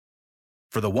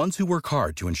For the ones who work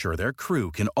hard to ensure their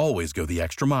crew can always go the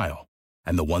extra mile,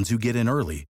 and the ones who get in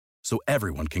early so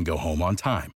everyone can go home on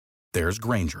time, there's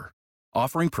Grainger,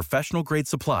 offering professional-grade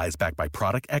supplies backed by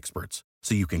product experts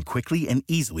so you can quickly and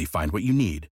easily find what you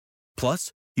need.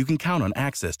 Plus, you can count on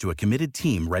access to a committed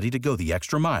team ready to go the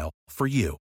extra mile for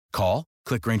you. Call,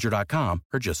 click Grainger.com,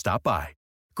 or just stop by.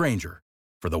 Grainger,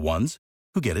 for the ones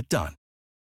who get it done.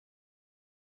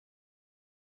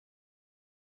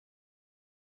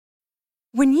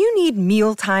 When you need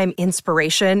mealtime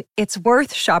inspiration, it's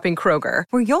worth shopping Kroger,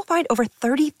 where you'll find over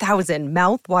 30,000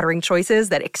 mouth-watering choices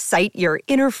that excite your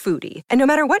inner foodie. And no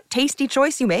matter what tasty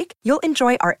choice you make, you'll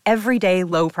enjoy our everyday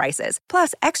low prices,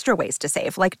 plus extra ways to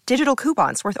save, like digital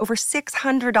coupons worth over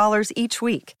 $600 each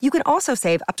week. You can also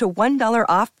save up to $1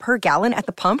 off per gallon at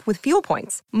the pump with fuel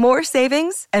points. More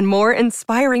savings and more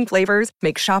inspiring flavors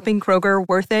make shopping Kroger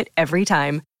worth it every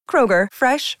time. Kroger,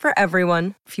 fresh for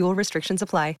everyone. Fuel restrictions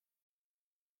apply.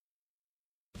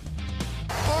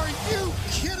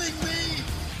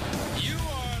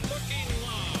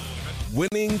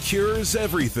 Winning cures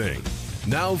everything.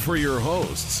 Now for your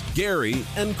hosts, Gary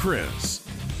and Chris.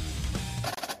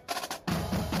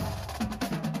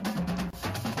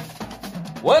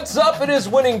 What's up? It is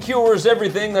Winning Cures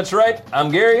Everything. That's right.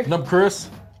 I'm Gary. And I'm Chris.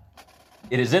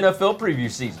 It is NFL preview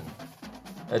season.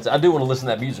 I do want to listen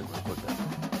to that music real quick, though.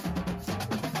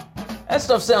 That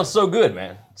stuff sounds so good,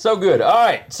 man. So good. All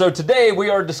right. So today we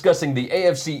are discussing the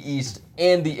AFC East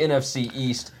and the NFC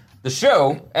East. The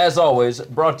show, as always,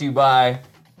 brought to you by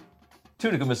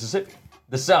Tunica, Mississippi,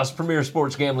 the South's premier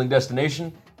sports gambling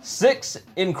destination. 6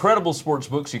 incredible sports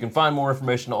books. You can find more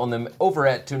information on them over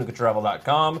at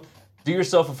tunicatravel.com. Do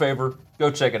yourself a favor,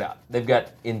 go check it out. They've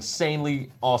got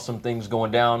insanely awesome things going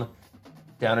down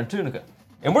in Tunica.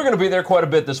 And we're going to be there quite a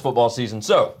bit this football season,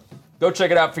 so go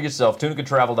check it out for yourself,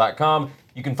 tunicatravel.com.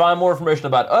 You can find more information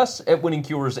about us at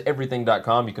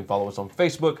winningcureseverything.com. You can follow us on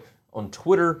Facebook, on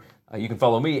Twitter. You can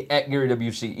follow me at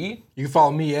GaryWCE. You can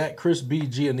follow me at Chris B.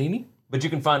 Giannini. But you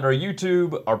can find our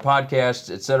YouTube, our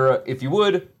podcasts, etc. If you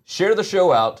would, share the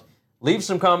show out. Leave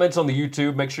some comments on the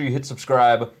YouTube. Make sure you hit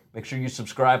subscribe. Make sure you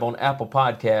subscribe on Apple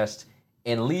Podcasts.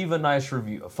 And leave a nice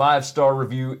review, a 5-star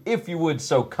review, if you would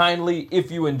so kindly.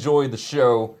 If you enjoy the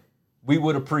show, we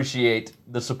would appreciate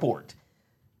the support.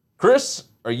 Chris,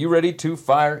 are you ready to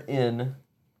fire in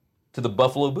to the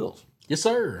Buffalo Bills? Yes,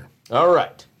 sir. All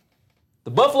right. The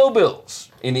Buffalo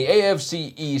Bills in the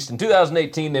AFC East in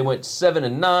 2018, they went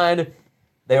 7-9.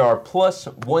 They are plus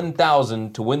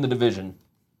 1,000 to win the division.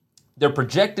 Their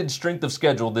projected strength of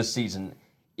schedule this season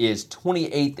is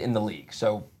 28th in the league,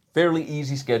 so fairly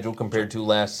easy schedule compared to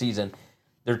last season.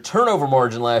 Their turnover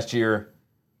margin last year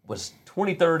was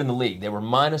 23rd in the league. They were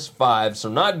 -5, so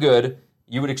not good.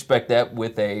 You would expect that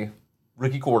with a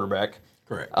rookie quarterback.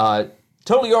 Correct.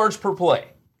 Total yards per play.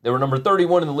 They were number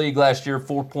 31 in the league last year,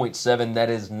 4.7.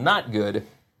 That is not good.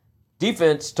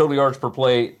 Defense, total yards per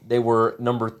play, they were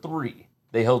number 3.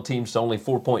 They held teams to only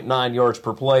 4.9 yards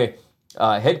per play.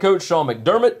 Head coach Sean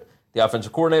McDermott, the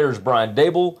offensive coordinator is Brian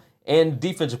Dable, and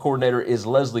defensive coordinator is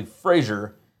Leslie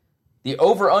Frazier. The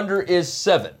over-under is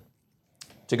 7.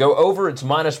 To go over, it's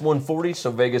 -140, so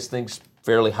Vegas thinks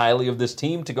fairly highly of this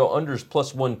team. To go under is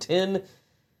 +110.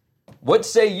 What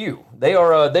say you? They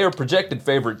are projected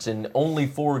favorites in only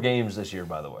 4 games this year,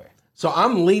 by the way. So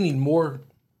I'm leaning more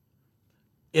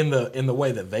in the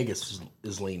way that Vegas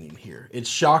is leaning here. It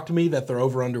shocked me that their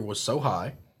over-under was so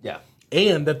high. Yeah.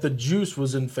 And that the juice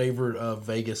was in favor of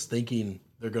Vegas, thinking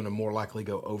they're going to more likely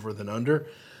go over than under.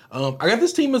 I got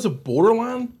this team as a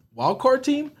borderline wildcard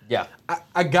team. Yeah.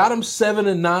 I got them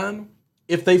 7-9.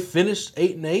 If they finished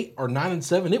 8-8 or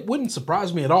 9-7, it wouldn't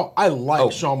surprise me at all. I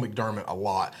like Sean McDermott a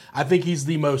lot. I think he's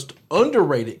the most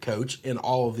underrated coach in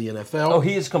all of the NFL. Oh,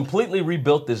 he has completely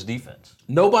rebuilt this defense.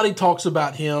 Nobody talks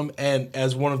about him and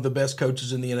as one of the best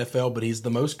coaches in the NFL, but he's the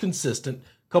most consistent.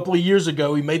 A couple of years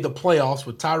ago, he made the playoffs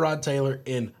with Tyrod Taylor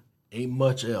and ain't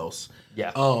much else.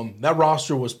 Yeah. That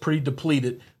roster was pretty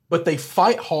depleted, but they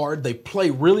fight hard. They play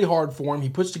really hard for him. He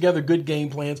puts together good game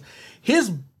plans.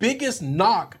 His biggest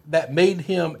knock that made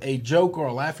him a joke or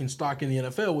a laughingstock in the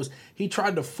NFL was he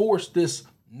tried to force this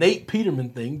Nate Peterman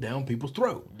thing down people's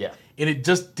throat. Yeah. And it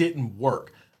just didn't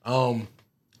work. I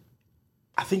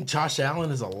think Josh Allen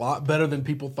is a lot better than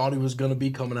people thought he was going to be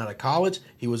coming out of college.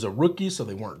 He was a rookie, so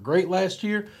they weren't great last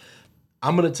year.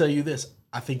 I'm going to tell you this.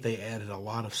 I think they added a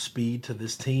lot of speed to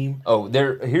this team. Oh,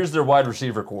 here's their wide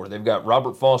receiver core. They've got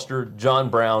Robert Foster,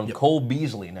 John Brown, Cole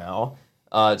Beasley now.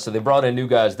 So they brought in new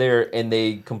guys there, and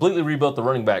they completely rebuilt the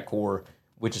running back core,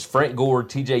 which is Frank Gore,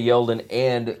 T.J. Yeldon,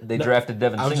 and they drafted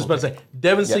Devin Singletary. I was just about to say,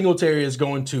 Devin Singletary is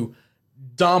going to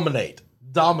dominate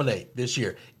dominate this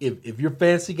year. If you're a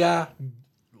fancy guy,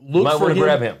 Might wanna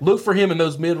grab him. Look for him in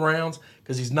those mid rounds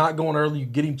because he's not going early. You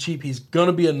get him cheap. He's going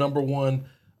to be a number one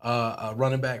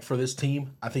running back for this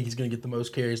team. I think he's going to get the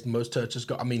most carries, the most touches.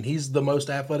 I mean, he's the most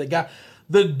athletic guy.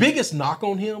 The biggest knock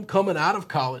on him coming out of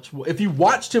college, if you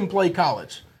watched him play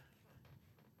college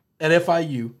at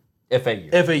FAU,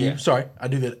 Yeah. sorry, I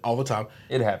do that all the time.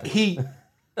 It happens. He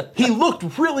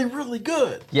looked really, really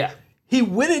good. Yeah. He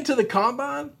went into the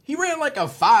combine, he ran like a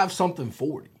 5-something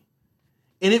 40.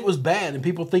 And it was bad, and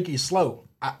people think he's slow.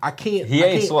 I can't. He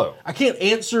ain't slow. I can't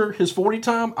answer his 40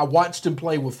 time. I watched him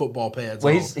play with football pads.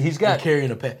 Well, on he's got and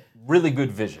carrying a pad. really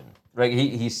good vision. Right?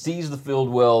 He sees the field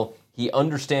well. He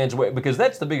understands where, because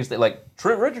that's the biggest thing. Like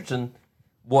Trent Richardson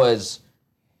was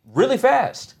really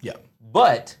fast. Yeah.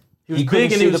 But he couldn't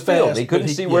big and see he the was field. fast, He couldn't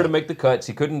but see where to make the cuts.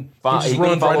 He couldn't follow. just He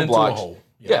couldn't runs right follow into a blocks. hole.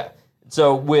 Yeah.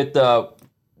 So with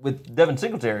Devin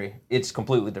Singletary, it's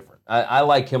completely different. I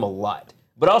like him a lot,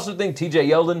 but I also think T.J.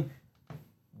 Yeldon,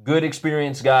 good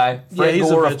experienced guy. Frank he's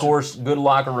a Gore, of veteran. course, good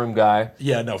locker room guy.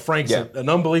 Yeah, no, Frank's Yeah. an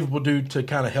unbelievable dude to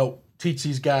kind of help teach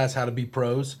these guys how to be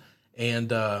pros.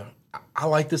 And I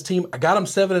like this team. I got them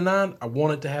 7-9. I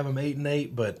wanted to have them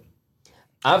 8-8, but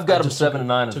I've got I him just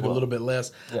 7-9 as took well. a little bit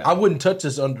less. Yeah. I wouldn't touch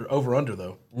this over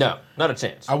though. No, not a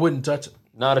chance. I wouldn't touch it.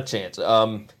 Not a chance.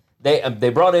 They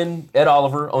brought in Ed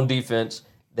Oliver on defense.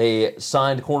 They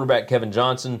signed cornerback Kevin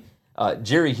Johnson.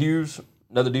 Jerry Hughes,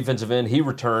 another defensive end, he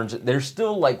returns. They're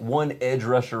still like one edge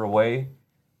rusher away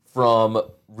from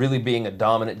really being a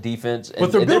dominant defense. And,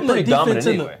 But they're building the pretty defense dominant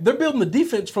anyway. they're building the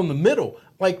defense from the middle.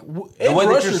 Like The way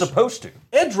that you're supposed to.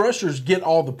 Edge rushers get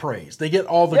all the praise. They get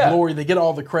all the Yeah. glory. They get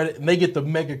all the credit, and they get the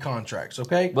mega contracts.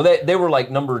 Okay. Well, they were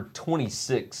like number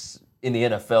 26 in the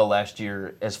NFL last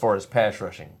year as far as pass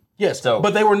rushing. Yes, So-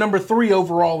 but they were number 3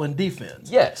 overall in defense.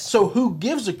 Yes. So who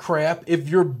gives a crap if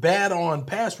you're bad on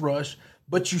pass rush,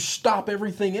 but you stop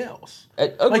everything else?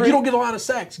 Like agreed. you don't get a lot of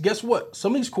sacks. Guess what?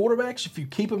 Some of these quarterbacks, if you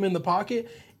keep them in the pocket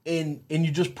and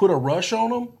you just put a rush on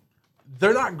them,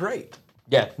 they're not great.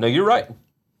 Yeah, no, you're right.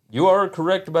 You are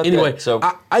correct about Anyway, that. So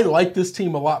I like this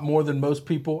team a lot more than most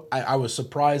people. I was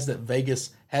surprised that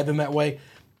Vegas had them that way.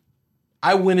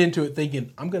 I went into it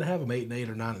thinking I'm going to have them 8-8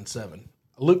 or 9-7.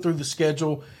 I looked through the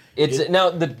schedule. it's now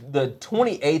the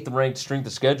 28th ranked strength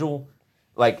of schedule,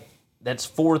 like that's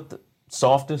 4th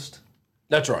softest.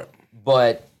 That's right.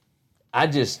 But I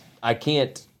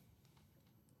can't.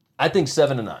 I think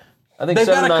 7-9. I think They've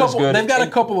 7-9 got is good. They've got a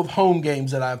And- couple of home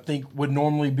games that I think would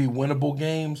normally be winnable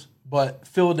games, but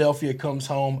Philadelphia comes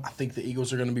home. I think the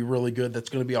Eagles are going to be really good. That's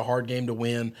going to be a hard game to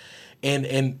win. And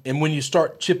when you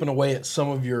start chipping away at some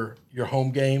of your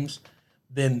home games,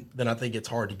 then I think it's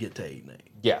hard to get to 8-8.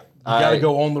 Yeah, You got to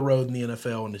go on the road in the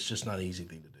NFL, and it's just not an easy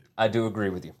thing to do. I do agree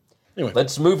with you. Anyway,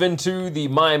 Let's move into the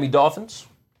Miami Dolphins.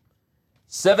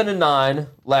 7-9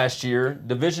 last year.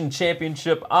 Division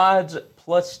championship odds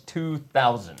plus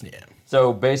 2,000. Yeah.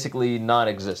 So basically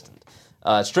non-existent.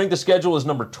 Strength of schedule is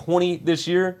number 20 this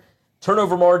year.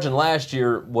 Turnover margin last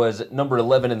year was number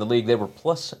 11 in the league. They were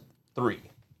plus 3.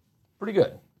 Pretty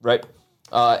good, right?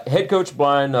 Head coach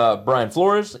Brian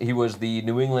Flores. He was the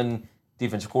New England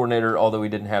defensive coordinator, although he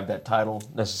didn't have that title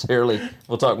necessarily.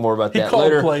 We'll talk more about he that called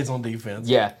later. plays on defense.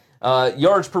 Yeah.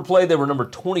 Yards per play, they were number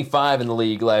 25 in the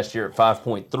league last year at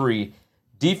 5.3.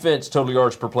 Defense total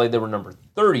yards per play, they were number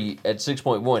 30 at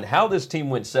 6.1. How this team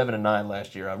went 7-9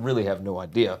 last year, I really have no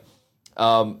idea.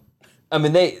 I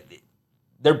mean,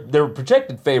 they're a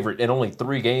projected favorite in only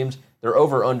 3 games. Their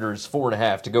over/under is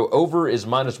 4.5. To go over is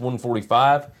minus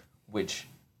 145, which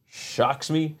shocks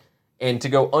me, and to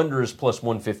go under is plus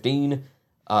 115.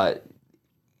 I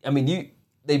mean,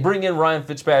 they bring in Ryan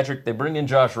Fitzpatrick, they bring in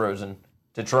Josh Rosen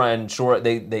to try and shore.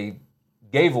 They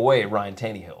gave away Ryan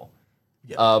Tannehill.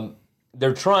 Yeah.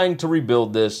 They're trying to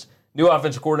rebuild this. New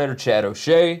offensive coordinator Chad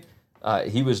O'Shea.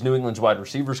 He was New England's wide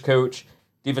receivers coach.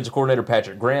 Defensive coordinator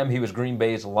Patrick Graham. He was Green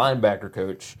Bay's linebacker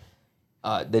coach.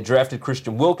 They drafted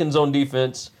Christian Wilkins on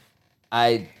defense.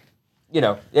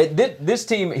 This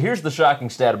team, here's the shocking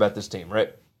stat about this team,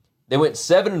 right? They went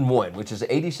 7-1, which is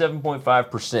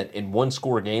 87.5% in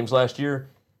one-score games last year.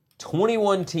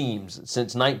 21 teams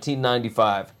since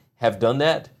 1995 have done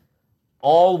that.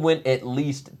 All went at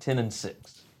least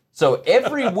 10-6. So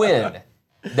every win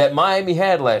that Miami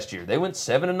had last year, they went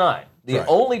 7-9. The Right.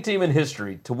 only team in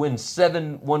history to win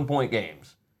 7 one-point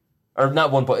games, or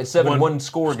not 1 point, 7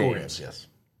 one-score games, Yes.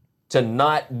 to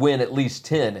not win at least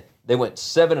 10, they went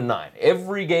 7-9.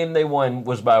 Every game they won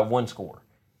was by 1 score.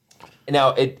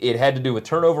 Now, it had to do with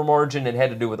turnover margin. It had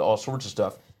to do with all sorts of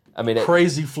stuff. I mean,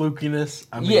 Crazy flukiness.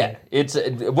 I mean, yeah. It's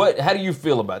what? How do you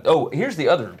feel about? Oh, here's the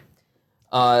other.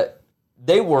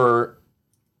 They were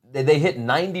they hit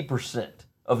 90%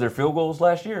 of their field goals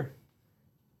last year,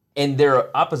 and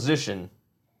their opposition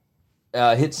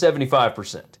hit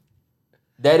 75%.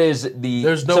 That is the.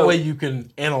 There's no way you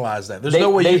can analyze that. There's no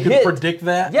way you can predict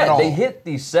that. Yeah, at all. they hit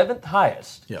the 7th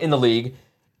highest in the league,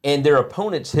 and their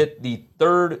opponents hit the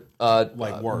 3rd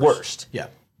worst. Yeah,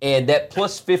 and that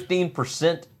plus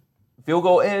 15% field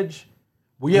goal edge.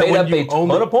 Well, yeah, made up a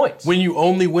ton of points. When you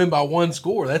only win by 1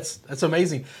 score, that's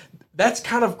amazing. That's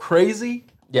kind of crazy.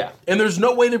 Yeah. And there's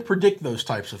no way to predict those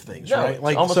types of things, right?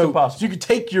 It's almost impossible. So you could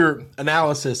take your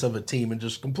analysis of a team and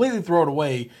just completely throw it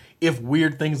away if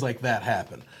weird things like that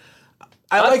happen.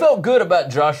 I felt good about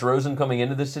Josh Rosen coming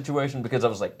into this situation because I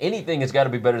was like, anything has got to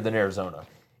be better than Arizona.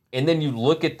 And then you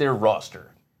look at their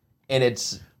roster, and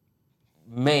it's,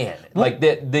 man, like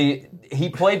he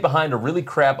played behind a really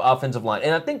crap offensive line.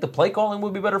 And I think the play calling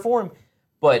would be better for him,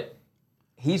 but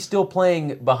he's still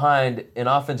playing behind an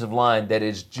offensive line that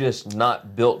is just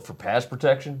not built for pass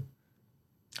protection.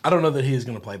 I don't know that he is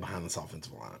going to play behind this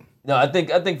offensive line. No, I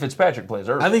think Fitzpatrick plays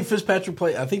early. I think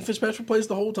Fitzpatrick plays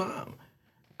the whole time.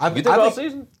 You think all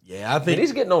season? Yeah, I think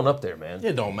he's getting on up there, man.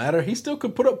 It don't matter. He still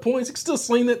could put up points. He can still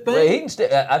sling that thing.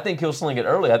 Right, I think he'll sling it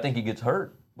early. I think he gets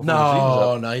hurt.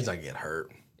 No, he's not getting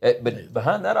hurt. But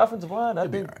behind that offensive line, I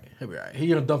think he'll be all right. He's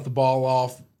gonna dump the ball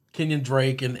off. Kenyon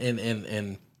Drake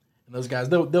and those guys,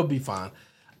 they'll be fine.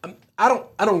 I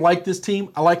don't like this team.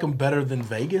 I like them better than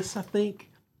Vegas. I think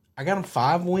I got them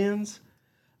 5 wins.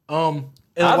 And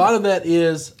a lot of that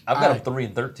is I've got them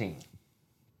 3-13.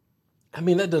 I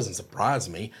mean, that doesn't surprise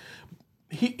me.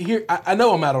 I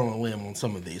know I'm out on a limb on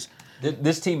some of these.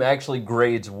 This team actually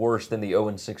grades worse than the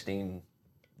 0-16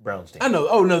 Browns team. I know.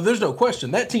 Oh, no, there's no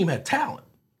question. That team had talent.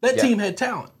 Team had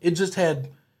talent. It just had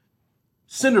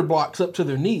cinder blocks up to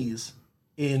their knees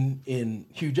in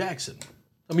Hugh Jackson.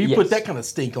 I mean, you put that kind of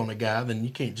stink on a guy, then you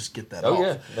can't just get that off. Oh,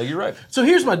 yeah. No, you're right. So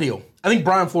here's my deal. I think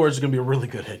Brian Flores is going to be a really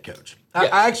good head coach. Yeah.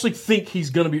 I actually think he's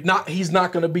going to be he's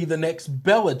not going to be the next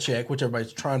Belichick, which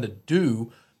everybody's trying to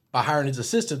do by hiring his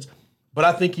assistants, but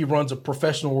I think he runs a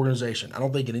professional organization. I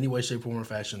don't think in any way, shape, form, or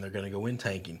fashion they're going to go in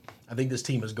tanking. I think this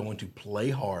team is going to play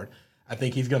hard. I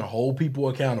think he's going to hold people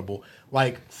accountable.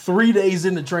 Like 3 days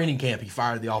into training camp, he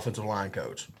fired the offensive line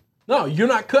coach. No, you're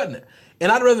not cutting it.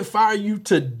 And I'd rather fire you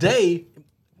today.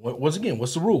 Once again,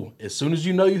 what's the rule? As soon as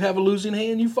you know you have a losing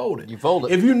hand, you fold it. You fold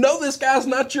it. If you know this guy's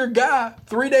not your guy,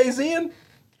 3 days in,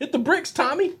 hit the bricks,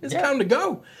 Tommy. It's time to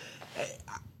go.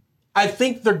 I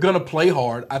think they're going to play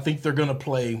hard. I think they're going to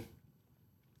play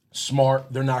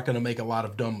smart. They're not going to make a lot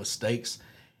of dumb mistakes.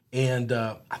 And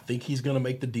I think he's going to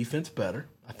make the defense better.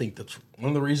 I think that's one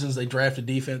of the reasons they drafted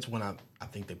defense when I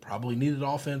think they probably needed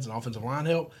offense and offensive line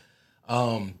help.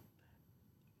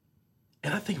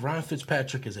 And I think Ryan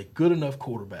Fitzpatrick is a good enough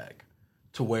quarterback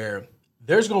to where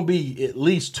there's going to be at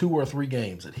least 2 or 3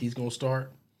 games that he's going to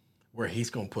start where he's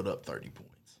going to put up 30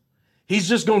 points. He's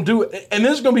just going to do it. And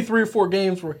there's going to be 3 or 4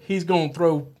 games where he's going to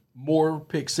throw more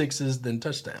pick sixes than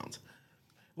touchdowns.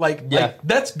 Like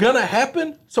that's going to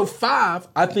happen. So 5,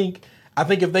 I think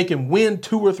if they can win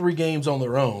 2 or 3 games on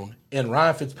their own and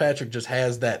Ryan Fitzpatrick just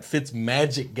has that Fitz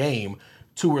magic game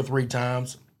 2 or 3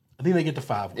 times, I think they get to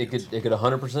 5 wins. It could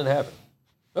 100% happen.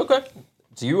 Okay.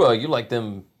 So you like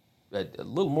them a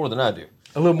little more than I do.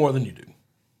 A little more than you do.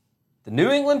 The New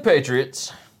England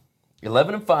Patriots,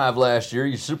 11-5 last year,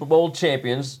 your Super Bowl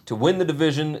champions. To win the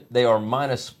division, they are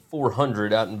minus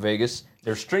 400 out in Vegas.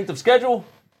 Their strength of schedule,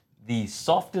 the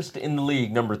softest in the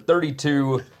league, number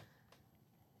 32.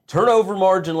 Turnover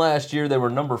margin last year, they were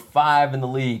number 5 in the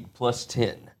league, plus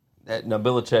 10. Now,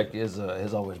 Belichick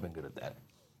has always been good at that.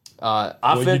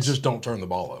 Offense, well, you just don't turn the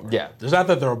ball over. Yeah. It's not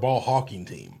that they're a ball hawking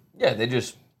team. Yeah, they if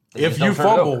just you don't turn it over.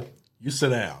 fumble, you sit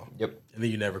down. Yep. And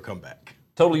then you never come back.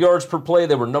 Total yards per play,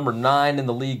 they were number 9 in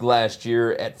the league last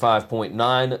year at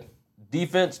 5.9.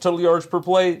 Defense, total yards per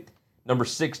play, number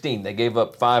 16. They gave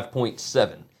up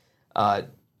 5.7.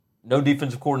 No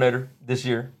defensive coordinator this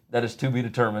year. That is to be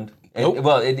determined. Nope.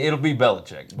 Well, it'll be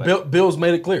Belichick. But Bill's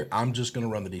made it clear. I'm just going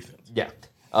to run the defense. Yeah.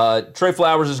 Trey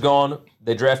Flowers is gone.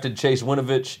 They drafted Chase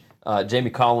Winovich. Jamie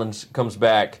Collins comes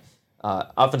back.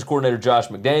 Offense coordinator Josh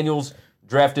McDaniels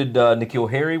drafted N'Keal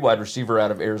Harry, wide receiver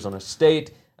out of Arizona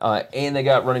State. And they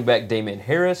got running back Damian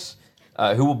Harris,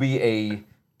 who will be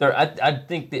I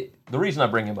think that the reason I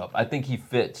bring him up, I think he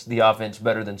fits the offense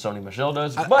better than Sony Michel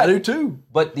does. I do too.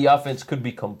 But the offense could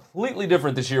be completely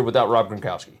different this year without Rob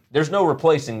Gronkowski. There's no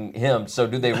replacing him. So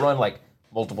do they run like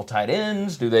multiple tight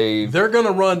ends? Do they? They're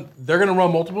gonna run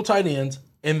multiple tight ends,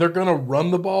 and they're gonna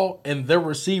run the ball, and their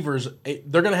receivers.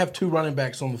 They're gonna have 2 running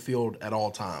backs on the field at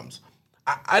all times.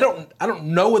 I don't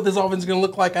know what this offense is gonna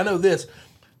look like. I know this.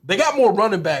 They got more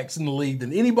running backs in the league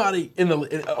than anybody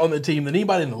on the team than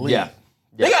anybody in the league. Yeah.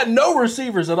 They got no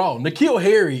receivers at all. N'Keal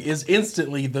Harry is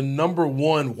instantly the number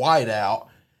one wideout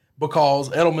because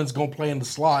Edelman's going to play in the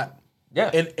slot. Yeah.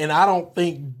 And I don't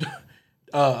think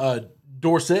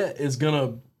Dorsett is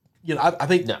going to, I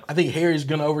think Harry's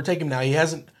going to overtake him now. He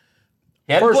hasn't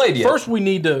played yet. First, we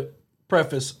need to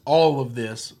preface all of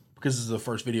this because this is the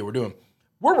first video we're doing.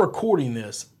 We're recording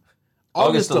this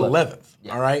August 11th.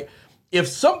 Yeah. All right. If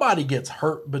somebody gets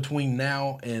hurt between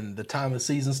now and the time the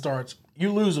season starts,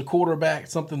 you lose a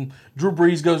quarterback, Drew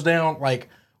Brees goes down, like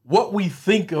what we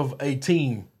think of a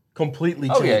team completely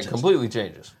changes. Oh, yeah, it completely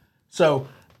changes. So,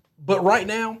 but right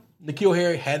now, N'Keal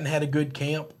Harry hadn't had a good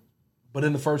camp, but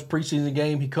in the first preseason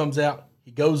game, he comes out,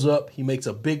 he goes up, he makes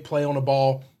a big play on the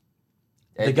ball.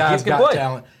 The guy's got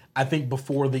talent. I think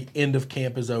before the end of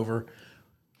camp is over,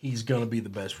 he's going to be the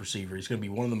best receiver. He's going to be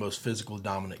one of the most physical,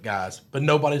 dominant guys. But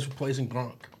nobody's replacing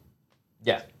Gronk.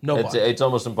 Yeah. Nobody. It's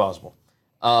almost impossible.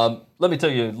 Let me tell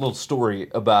you a little story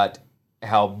about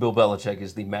how Bill Belichick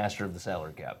is the master of the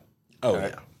salary cap. Oh,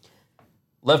 right? Yeah.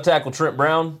 Left tackle Trent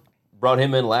Brown, brought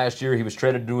him in last year. He was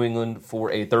traded to New England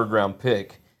for a third-round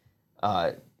pick.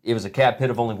 It was a cap hit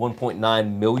of only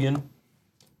 $1.9 million.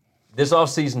 This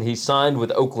offseason, he signed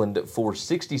with Oakland for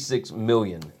 $66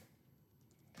 million.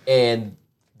 And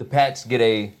the Pats get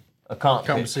a comp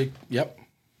pick. Yep.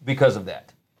 Because of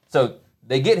that. So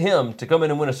they get him to come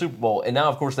in and win a Super Bowl, and now,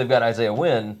 of course, they've got Isaiah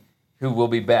Wynn, who will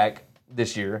be back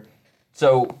this year.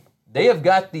 So they have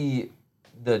got the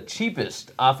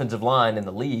cheapest offensive line in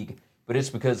the league, but it's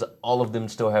because all of them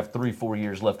still have 3-4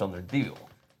 years left on their deal.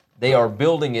 They are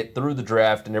building it through the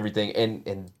draft and everything,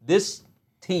 and this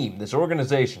team, this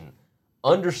organization,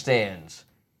 understands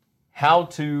how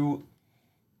to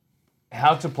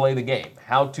play the game,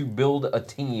 how to build a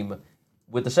team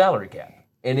with the salary cap,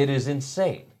 and it is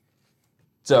insane.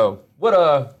 So, what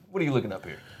are you looking up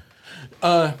here?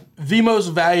 The most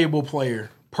valuable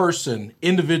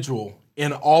individual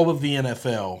in all of the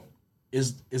NFL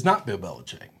is not Bill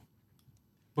Belichick,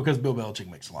 because Bill Belichick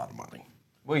makes a lot of money.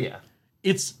 Well, yeah.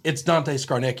 It's Dante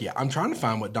Scarnecchia. I'm trying to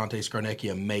find what Dante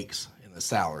Scarnecchia makes in the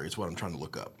salary. It's what I'm trying to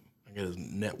look up. I get his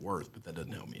net worth, but that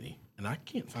doesn't help me any. And I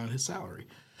can't find his salary.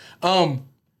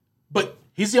 But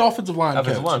he's the offensive line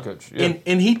coach. Yeah.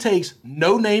 And he takes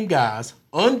no-name guys,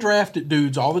 undrafted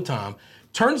dudes all the time,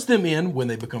 turns them in, when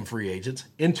they become free agents,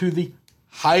 into the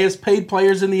highest-paid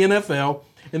players in the NFL,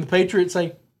 and the Patriots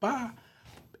say, bye.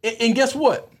 And guess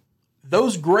what?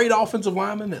 Those great offensive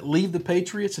linemen that leave the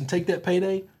Patriots and take that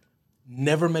payday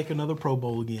never make another Pro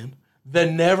Bowl again. They're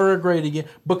never great again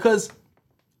because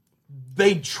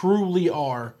they truly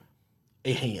are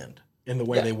a hand in the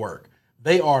way they work.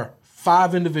 They are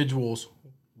 5 individuals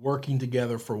working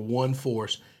together for one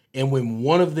force, and when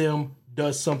one of them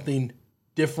does something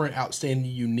different,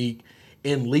 outstanding, unique,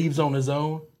 and leaves on his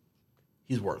own,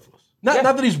 he's worthless. Not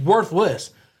that he's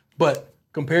worthless, but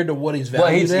compared to what he's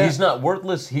valued he's not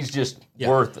worthless. He's just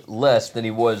worth less than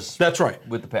he was. That's right.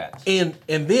 With the Pats. And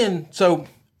then so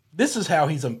this is how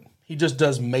he just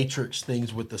does matrix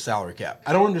things with the salary cap.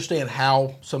 I don't understand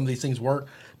how some of these things work.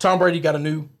 Tom Brady got a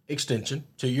new extension,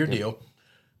 2-year deal.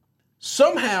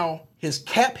 Somehow his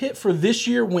cap hit for this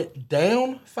year went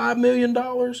down $5 million,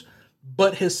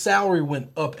 but his salary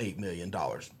went up $8 million.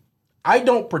 I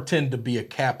don't pretend to be a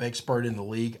cap expert in the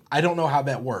league. I don't know how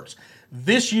that works.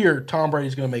 This year, Tom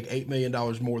Brady's going to make $8 million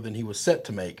more than he was set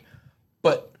to make,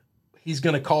 but he's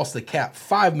going to cost the cap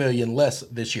 $5 million less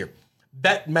this year.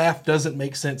 That math doesn't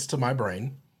make sense to my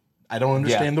brain. I don't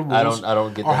understand the rules I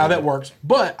don't get or how that works.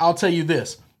 But I'll tell you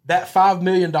this, that $5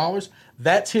 million,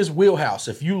 that's his wheelhouse.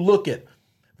 If you look at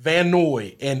Van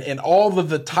Noy and all of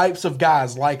the types of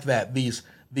guys like that, these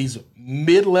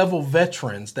mid-level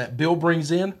veterans that Bill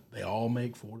brings in, they all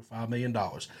make $4 to $5 million.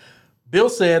 Bill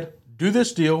said, do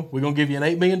this deal. We're going to give you an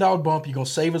 $8 million bump. You're going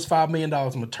to save us $5 million. I'm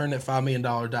going to turn that $5 million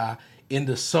die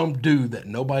into some dude that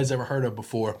nobody's ever heard of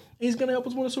before. He's going to help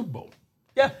us win a Super Bowl.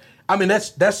 Yeah. I mean,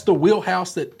 that's the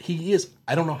wheelhouse that he is.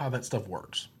 I don't know how that stuff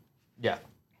works. Yeah.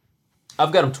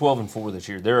 I've got them 12-4 this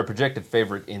year. They're a projected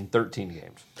favorite in 13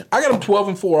 games. I got them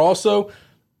 12-4 also.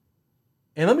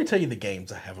 And let me tell you the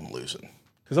games I have them losing.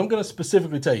 Because I'm going to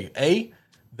specifically tell you, A,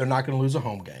 they're not going to lose a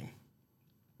home game.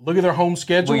 Look at their home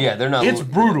schedule. Well, yeah, they're not. It's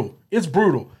brutal. It's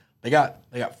brutal. They got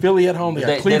Philly at home. They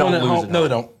got Cleveland at home. No, they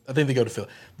don't. I think they go to Philly.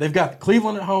 They've got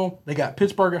Cleveland at home. They got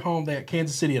Pittsburgh at home. They got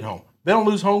Kansas City at home. They don't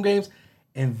lose home games,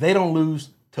 and they don't lose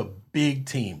to big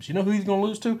teams. You know who he's going to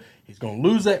lose to? He's going to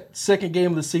lose that second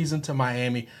game of the season to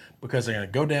Miami because they're going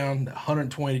to go down the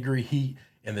 120-degree heat,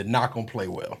 and they're not going to play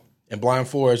well. And Brian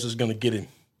Flores is going to get him.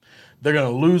 They're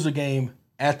going to lose a game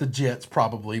at the Jets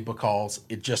probably because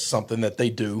it's just something that they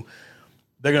do.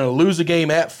 They're going to lose a game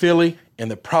at Philly, and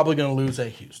they're probably going to lose at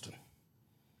Houston.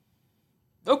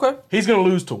 Okay. He's going to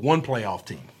lose to one playoff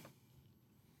team.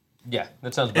 Yeah,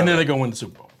 that sounds about And then right. they're going to win the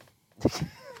Super Bowl.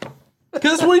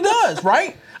 Because that's what he does,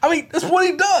 right? I mean, that's what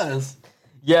he does.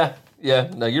 Yeah.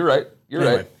 No, you're right. You're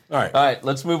Anyway, right. all right.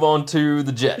 Let's move on to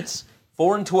the Jets.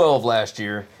 4-12 last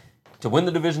year to win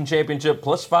the division championship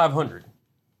plus 500.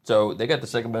 So they got the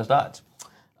second best odds.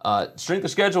 Strength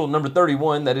of schedule, number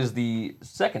 31. That is the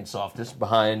second softest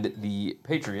behind the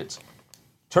Patriots.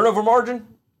 Turnover margin,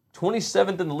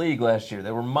 27th in the league last year.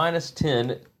 They were minus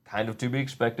 10, kind of to be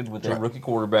expected with a rookie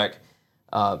quarterback.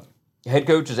 Head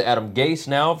coach is Adam Gase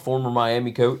now, former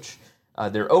Miami coach.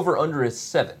 Their over-under is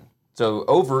 7. So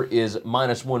over is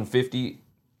minus 150.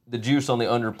 The juice on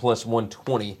the under plus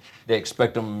 120. They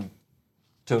expect them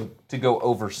to go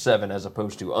over 7 as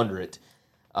opposed to under it.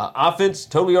 Offense,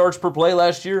 total yards per play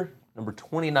last year, number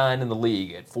 29 in the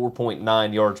league at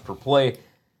 4.9 yards per play.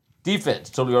 Defense,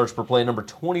 total yards per play, number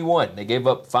 21. They gave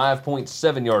up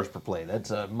 5.7 yards per play.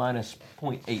 That's a minus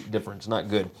 0.8 difference, not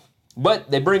good. But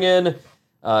they bring in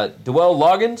Dwell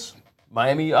Loggins,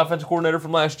 Miami offensive coordinator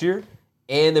from last year,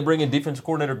 and they bring in defensive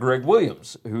coordinator Greg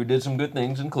Williams, who did some good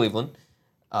things in Cleveland.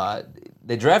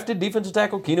 They drafted defensive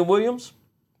tackle Keenan Williams.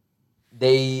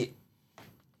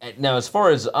 Now, as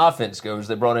far as offense goes,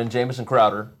 they brought in Jamison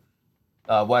Crowder,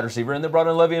 wide receiver, and they brought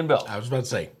in Le'Veon Bell. I was about to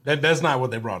say, that's not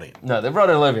what they brought in. No, they brought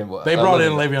in Le'Veon Bell. They brought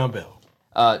in Le'Veon Bell.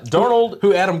 Darnold,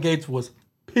 who Adam Gates was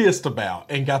pissed about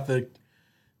and got the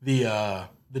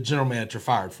general manager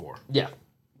fired for. Yeah.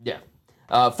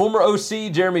 Former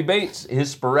OC Jeremy Bates,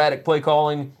 his sporadic play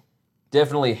calling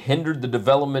definitely hindered the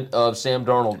development of Sam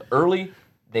Darnold early.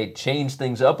 They changed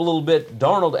things up a little bit.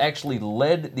 Darnold actually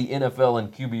led the NFL in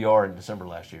QBR in December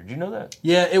last year. Did you know that?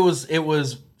 Yeah, it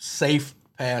was safe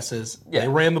passes. Yeah. They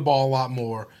ran the ball a lot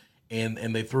more,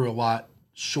 and they threw a lot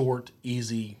short,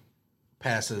 easy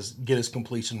passes, get his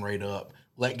completion rate up,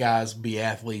 let guys be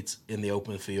athletes in the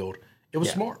open field. It was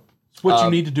smart. It's what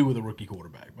you need to do with a rookie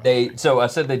quarterback. So I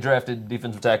said they drafted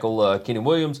defensive tackle Keenan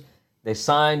Williams. They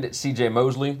signed C.J.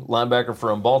 Mosley, linebacker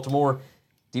from Baltimore.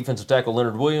 Defensive tackle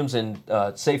Leonard Williams and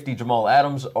safety Jamal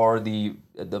Adams are the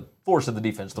force of the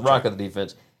defense, the rock of the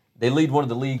defense. They lead one of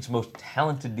the league's most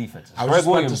talented defenses. Greg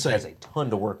Williams has a ton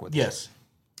to work with. Yes.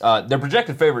 They're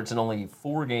projected favorites in only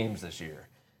 4 games this year.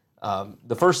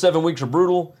 The first 7 weeks are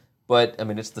brutal, but, I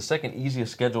mean, it's the second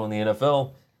easiest schedule in the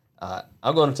NFL.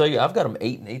 I'm going to tell you, I've got them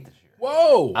 8-8 this year.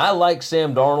 Whoa! I like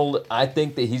Sam Darnold. I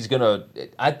think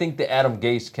that I think that Adam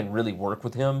Gase can really work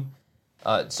with him,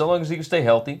 so long as he can stay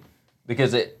healthy.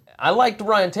 Because I liked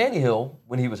Ryan Tannehill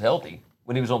when he was healthy,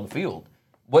 when he was on the field.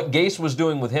 What Gase was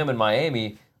doing with him in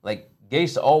Miami, like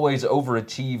Gase always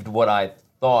overachieved what I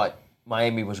thought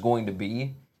Miami was going to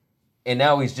be, and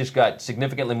now he's just got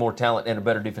significantly more talent and a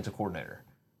better defensive coordinator.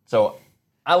 So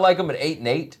I like him at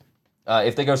 8-8.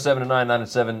 If they go 7-9,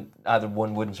 9-7, either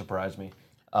one wouldn't surprise me.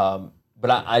 But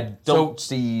I don't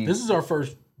see. This is our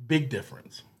first big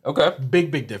difference. Okay.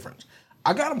 Big difference.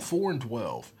 I got them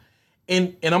 4-12.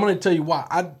 And I'm going to tell you why.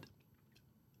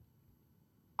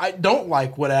 I don't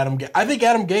like what Adam Gase. I think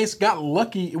Adam Gase got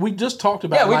lucky. We just talked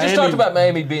about Miami. Just talked about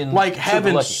Miami being like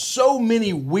having lucky. so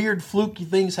many weird fluky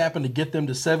things happen to get them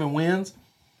to 7 wins.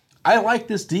 I like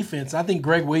this defense. I think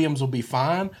Greg Williams will be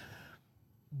fine.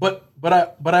 But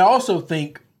I also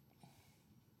think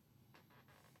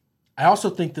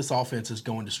this offense is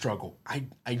going to struggle.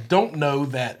 I don't know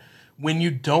that when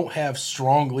you don't have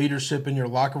strong leadership in your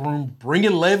locker room,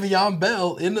 bringing Le'Veon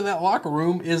Bell into that locker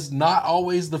room is not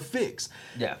always the fix.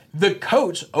 Yeah. The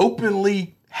coach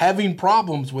openly having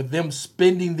problems with them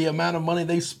spending the amount of money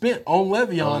they spent on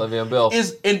Le'Veon Bell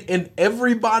is, and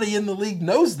everybody in the league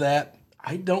knows that.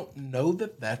 I don't know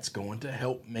that that's going to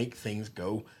help make things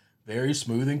go very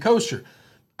smooth and kosher.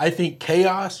 I think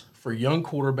chaos for young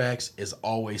quarterbacks is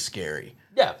always scary.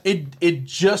 Yeah. It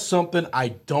just something I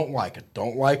don't like. I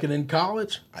don't like it in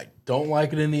college. I don't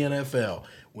like it in the NFL.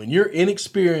 When you're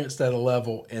inexperienced at a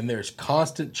level and there's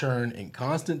constant churn and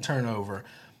constant turnover,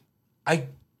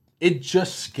 it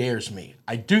just scares me.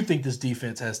 I do think this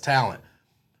defense has talent.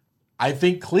 I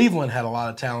think Cleveland had a lot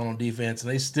of talent on defense, and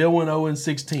they still went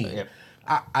 0-16.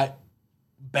 Yep.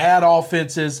 Bad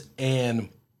offenses and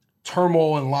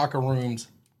turmoil in locker rooms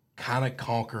kind of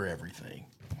conquer everything.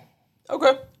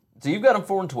 Okay. So you've got them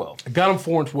 4-12. I got them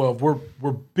 4-12.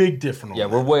 We're big different on that.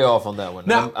 Yeah, we're way off on that one.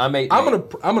 Now, I'm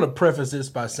 8-8. I'm gonna preface this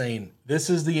by saying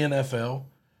this is the NFL.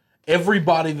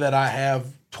 Everybody that I have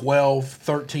 12,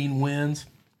 13 wins,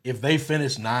 if they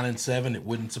finish 9-7, it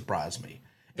wouldn't surprise me.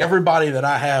 Everybody that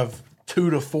I have 2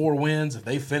 to 4 wins. If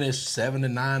they finish 7 to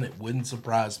 9, it wouldn't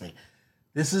surprise me.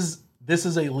 This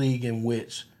is a league in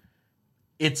which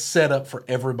it's set up for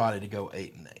everybody to go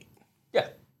 8-8. Yeah.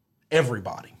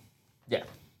 Everybody. Yeah.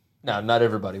 Now, not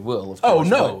everybody will, of Oh, course.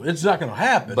 no, it's not going to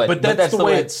happen. But that's the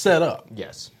way it's set up.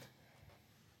 Yes.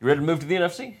 You ready to move to the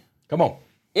NFC? Come on.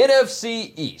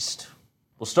 NFC East.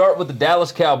 We'll start with the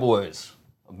Dallas Cowboys,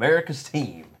 America's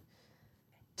team.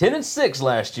 10-6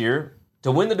 last year.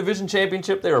 To win the division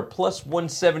championship, they are plus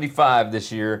 175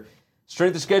 this year.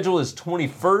 Strength of schedule is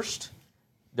 21st.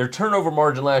 Their turnover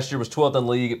margin last year was 12th in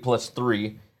the league at plus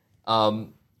 3.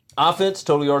 Offense,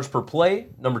 total yards per play,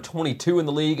 number 22 in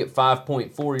the league at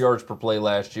 5.4 yards per play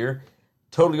last year.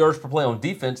 Total yards per play on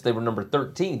defense, they were number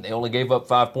 13. They only gave up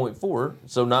 5.4,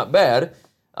 so not bad.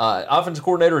 Offensive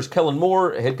coordinator is Kellen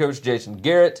Moore, head coach Jason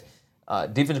Garrett,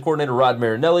 defensive coordinator Rod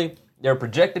Marinelli. They're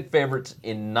projected favorites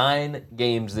in 9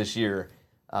 games this year.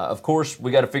 Of course,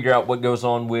 we got to figure out what goes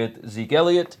on with Zeke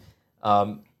Elliott.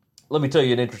 Let me tell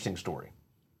you an interesting story.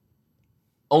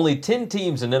 Only 10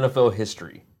 teams in NFL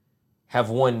history have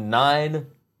won 9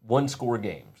 one-score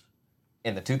games.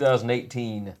 And the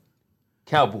 2018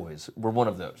 Cowboys were one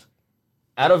of those.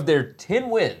 Out of their 10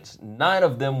 wins, 9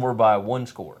 of them were by 1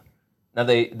 score. Now,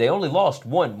 they only lost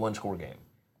one-score game.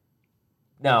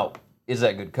 Now, is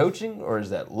that good coaching, or is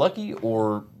that lucky,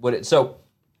 or what? So,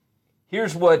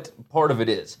 here's what part of it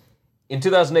is. In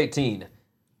 2018,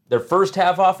 their first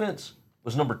half offense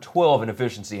was number 12 in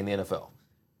efficiency in the NFL.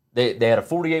 They had a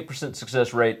 48%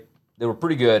 success rate. They were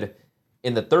pretty good.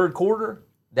 In the third quarter,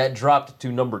 that dropped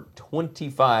to number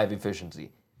 25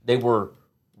 efficiency. They were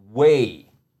way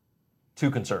too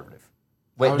conservative.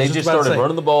 They just started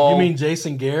running the ball. You mean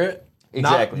Jason Garrett?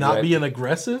 Exactly. Not right? being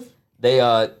aggressive? They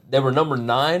were number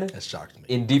 9 That shocked me.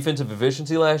 in defensive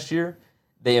efficiency last year.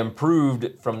 They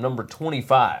improved from number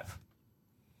 25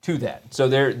 to that. So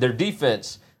their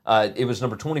defense, it was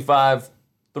number 25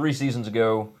 3 seasons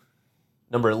ago,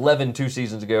 number 11 2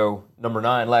 seasons ago, number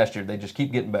 9 last year. They just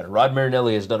keep getting better. Rod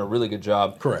Marinelli has done a really good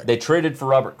job. Correct. They traded for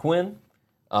Robert Quinn.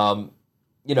 I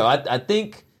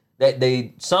think that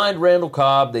they signed Randall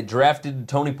Cobb. They drafted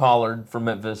Tony Pollard from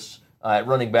Memphis at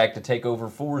running back to take over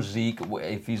for Zeke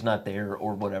if he's not there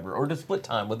or whatever, or to split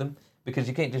time with him because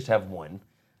you can't just have one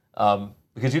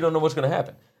because you don't know what's going to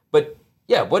happen. But,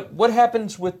 yeah, what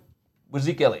happens with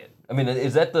Zeke Elliott? I mean,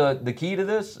 is that the key to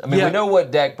this? I mean, we know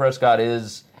what Dak Prescott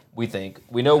is, we think.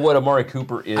 We know what Amari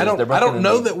Cooper is. I don't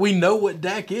know that we know what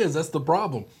Dak is. That's the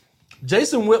problem.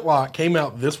 Jason Whitlock came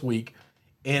out this week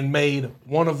and made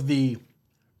one of the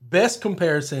best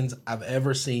comparisons I've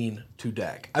ever seen to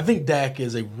Dak. I think Dak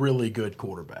is a really good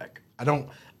quarterback. I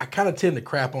kind of tend to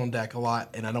crap on Dak a lot,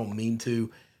 and I don't mean to.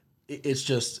 It's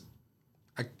just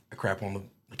I crap on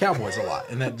the Cowboys a lot,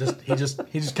 and that he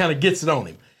just kind of gets it on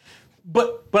him.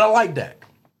 But I like Dak.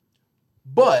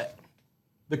 But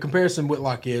the comparison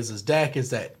Whitlock is Dak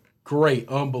is that great,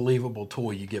 unbelievable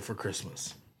toy you get for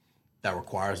Christmas that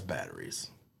requires batteries.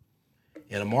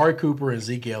 And Amari Cooper and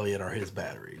Zeke Elliott are his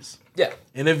batteries. Yeah.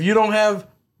 And if you don't have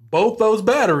both those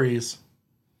batteries,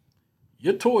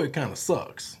 your toy kind of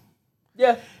sucks.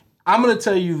 Yeah. I'm going to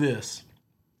tell you this.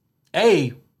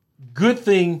 Good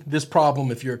thing this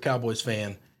problem, if you're a Cowboys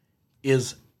fan,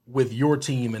 is with your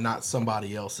team and not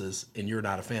somebody else's, and you're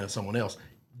not a fan of someone else.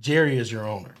 Jerry is your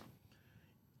owner.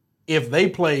 If they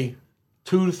play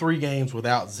 2 to 3 games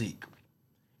without Zeke,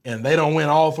 and they don't win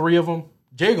all 3 of them,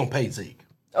 Jerry going to pay Zeke.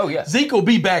 Oh, yeah. Zeke will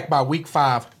be back by week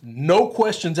 5, no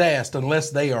questions asked,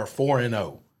 unless they are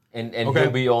 4-0. And he'll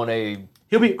be on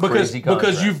He'll be crazy because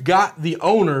contract. you've got the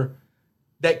owner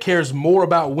that cares more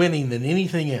about winning than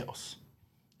anything else.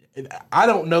 I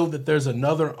don't know that there's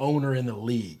another owner in the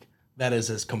league that is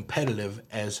as competitive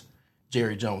as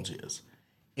Jerry Jones is,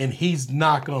 and he's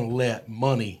not going to let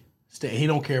money stay. He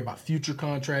don't care about future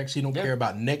contracts. He don't care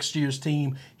about next year's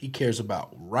team. He cares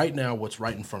about right now what's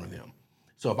right in front of him.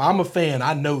 So if I'm a fan,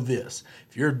 I know this.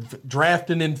 If you're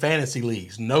drafting in fantasy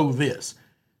leagues, know this.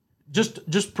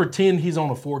 Just pretend he's on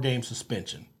a 4-game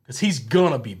suspension because he's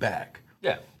going to be back.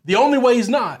 Yeah. The only way he's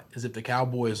not is if the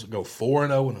Cowboys go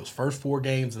 4-0 in those first 4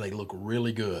 games and they look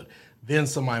really good. Then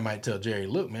somebody might tell Jerry,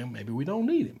 look, man, maybe we don't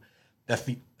need him. That's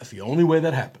the only way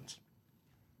that happens.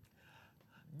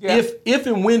 Yeah. If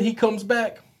and when he comes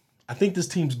back, I think this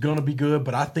team's going to be good,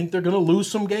 but I think they're going to lose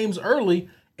some games early,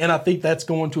 and I think that's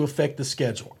going to affect the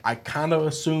schedule. I kind of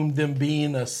assumed them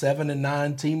being a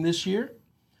 7-9 team this year.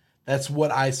 That's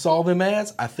what I saw them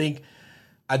as.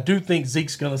 I do think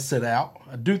Zeke's going to sit out.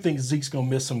 I do think Zeke's going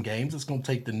to miss some games. It's going to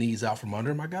take the knees out from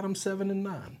under him. I got him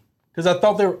 7-9. Because I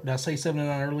thought they were, did I say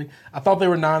 7-9 early? I thought they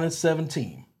were 9-7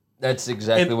 team. That's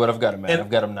exactly what I've got him at. I've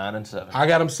got him 9-7. I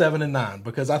got him 7-9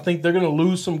 because I think they're going to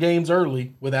lose some games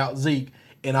early without Zeke,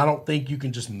 and I don't think you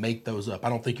can just make those up. I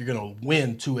don't think you're going to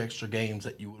win 2 extra games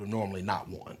that you would have normally not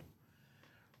won.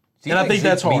 And I think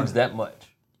that's hard. Means that much?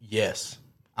 Yes,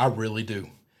 I really do.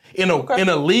 In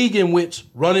a league in which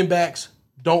running backs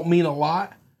don't mean a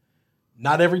lot,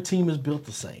 not every team is built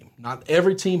the same. Not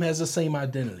every team has the same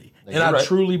identity. And I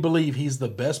truly believe he's the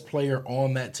best player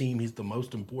on that team. He's the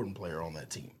most important player on that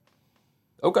team.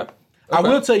 Okay. I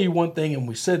will tell you one thing, and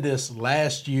we said this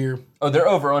last year. Oh, they're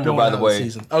over-under, by the way.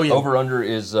 Season. Oh, yeah. Over-under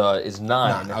is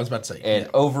 9. I was about to say. And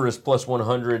over is plus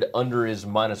 100. Under is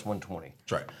minus 120.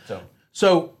 That's right.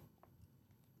 So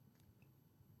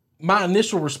my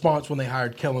initial response when they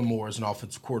hired Kellen Moore as an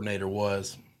offensive coordinator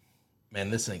was, man,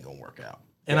 this ain't going to work out.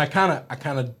 And I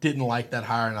kind of didn't like that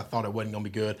hire, and I thought it wasn't going to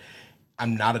be good.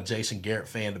 I'm not a Jason Garrett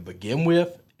fan to begin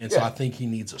with, and so I think he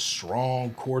needs a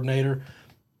strong coordinator.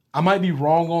 I might be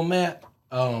wrong on that.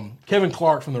 Kevin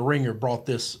Clark from The Ringer brought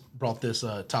this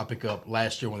topic up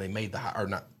last year when they made the hire, or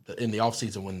not in the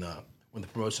offseason when the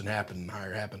promotion happened and the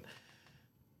hire happened.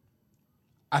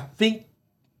 I think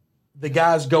the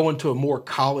guys going to a more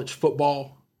college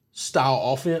football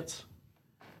style offense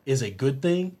is a good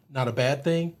thing, not a bad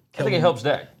thing. I think it helps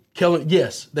Dak.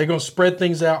 Yes, they're going to spread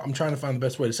things out. I'm trying to find the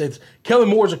best way to say this. Kellen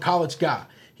Moore's a college guy.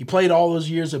 He played all those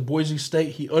years at Boise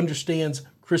State. He understands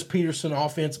Chris Peterson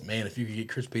offense. Man, if you could get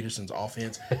Chris Peterson's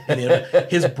offense. And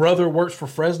his brother works for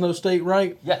Fresno State,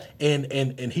 right? Yeah.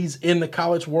 And he's in the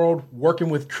college world working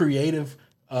with creative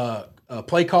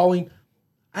play calling.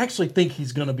 I actually think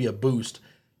he's going to be a boost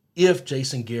if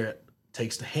Jason Garrett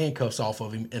takes the handcuffs off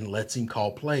of him and lets him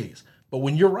call plays. But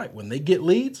when you're right, when they get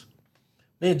leads,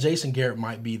 man, Jason Garrett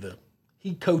might be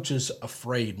he coaches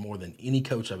afraid more than any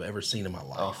coach I've ever seen in my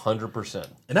life. 100%.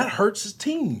 And that hurts his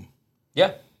team.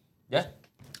 Yeah.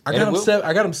 I got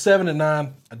him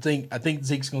 7-9. I think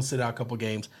Zeke's going to sit out a couple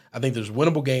games. I think there's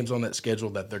winnable games on that schedule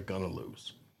that they're going to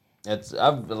lose.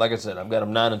 Like I said, I've got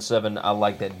him 9-7. I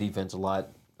like that defense a lot.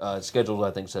 Schedule,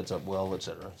 I think, sets up well,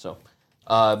 etc. So,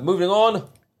 moving on,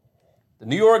 the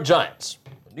New York Giants.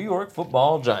 The New York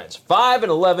Football Giants.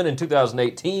 5-11 in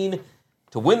 2018.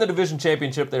 To win the division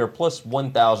championship, they are plus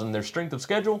 1,000. Their strength of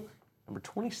schedule, number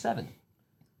 27.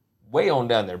 Way on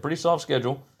down there. Pretty soft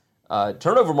schedule.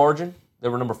 Turnover margin, they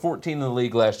were number 14 in the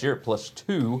league last year at plus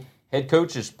 2. Head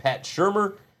coach is Pat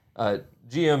Shurmur.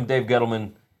 GM Dave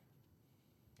Gettleman.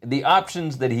 The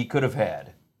options that he could have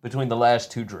had between the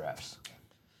last 2 drafts,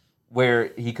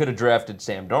 where he could have drafted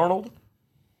Sam Darnold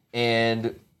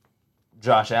and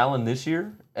Josh Allen this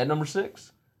year at number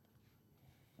 6.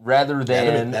 Rather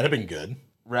than that'd have been good.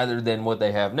 Rather than what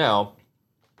they have now,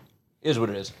 is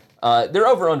what it is. Their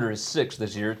over-under is 6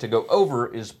 this year. To go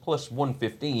over is plus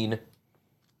 115.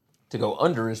 To go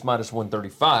under is minus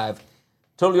 135.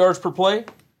 Total yards per play,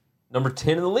 number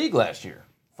 10 in the league last year.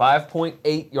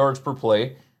 5.8 yards per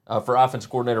play for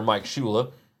offensive coordinator Mike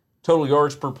Shula. Total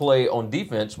yards per play on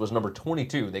defense was number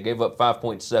 22. They gave up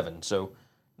 5.7. So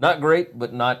not great,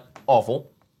 but not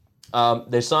awful.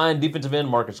 They signed defensive end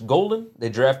Marcus Golden. They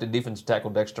drafted defensive tackle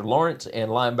Dexter Lawrence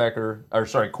and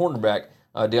cornerback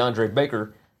DeAndre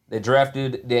Baker. They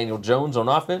drafted Daniel Jones on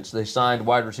offense. They signed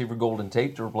wide receiver Golden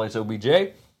Tate to replace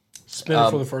OBJ.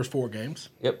 Spent for the first 4 games.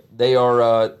 Yep, they are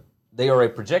a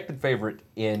projected favorite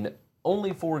in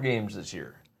only 4 games this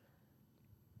year.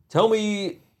 Tell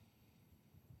me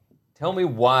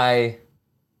why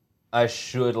I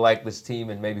should like this team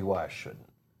and maybe why I shouldn't.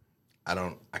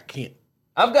 I can't.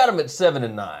 I've got them at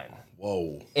 7-9.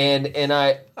 Whoa. And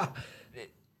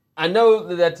I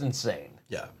know that's insane.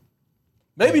 Yeah.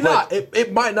 Maybe not.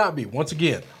 It might not be. Once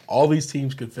again, all these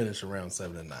teams could finish around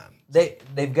 7-9.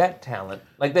 They've got talent.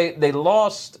 Like they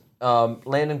lost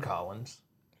Landon Collins,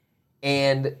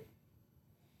 and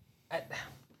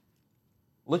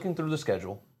looking through the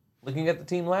schedule, looking at the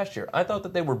team last year, I thought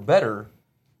that they were better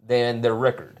than their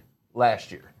record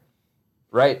last year.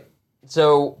 Right?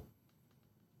 So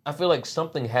I feel like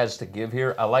something has to give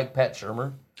here. I like Pat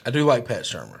Shurmur. I do like Pat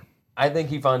Shurmur. I think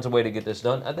he finds a way to get this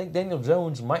done. I think Daniel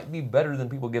Jones might be better than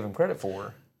people give him credit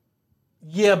for.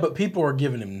 Yeah, but people are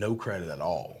giving him no credit at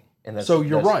all. And so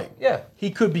you're right. Yeah.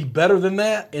 He could be better than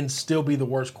that and still be the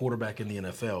worst quarterback in the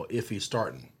NFL if he's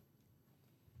starting.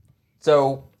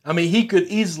 So, I mean, he could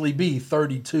easily be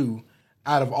 32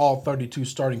 out of all 32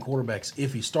 starting quarterbacks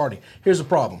if he's starting. Here's the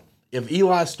problem. If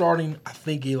Eli's starting, I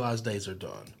think Eli's days are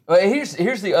done.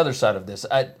 Here's the other side of this.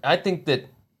 I think that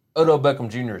Odell Beckham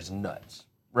Jr. is nuts,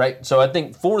 right? So I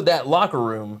think for that locker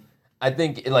room, I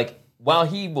think while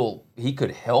he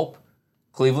could help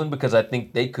Cleveland because I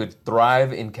think they could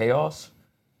thrive in chaos,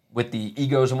 with the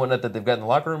egos and whatnot that they've got in the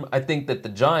locker room. I think that the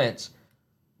Giants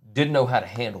didn't know how to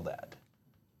handle that.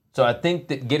 So I think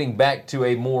that getting back to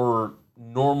a more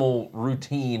normal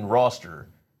routine roster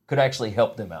could actually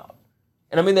help them out.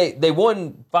 And I mean, they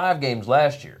won 5 games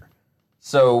last year.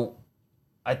 So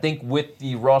I think with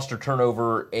the roster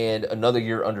turnover and another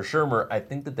year under Shermer, I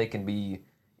think that they can be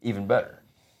even better.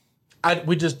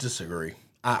 We just disagree.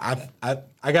 I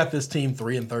got this team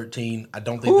 3-13. I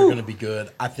don't think they're going to be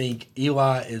good. I think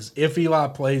if Eli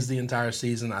plays the entire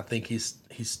season, I think he's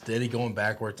steady going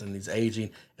backwards and he's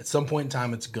aging. At some point in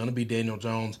time, it's going to be Daniel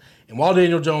Jones. And while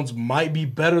Daniel Jones might be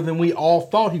better than we all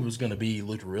thought he was going to be, he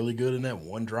looked really good in that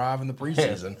one drive in the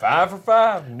preseason. 5 for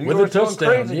 5. New with York's a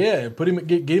touchdown. crazy. Yeah,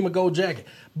 get him a gold jacket.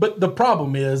 But the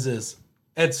problem is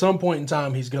at some point in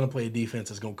time, he's going to play a defense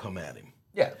that's going to come at him.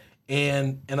 Yeah.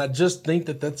 And I just think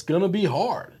that that's going to be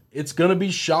hard. It's going to be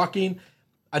shocking.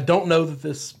 I don't know that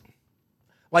this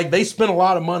 – like, they spent a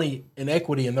lot of money in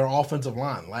equity in their offensive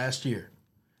line last year.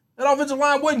 That offensive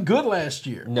line wasn't good last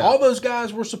year. No. All those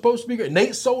guys were supposed to be great.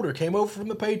 Nate Solder came over from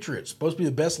the Patriots, supposed to be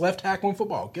the best left tackle in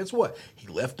football. Guess what? He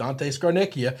left Dante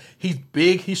Scarnecchia. He's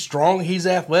big, he's strong, he's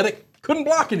athletic. Couldn't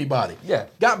block anybody. Yeah.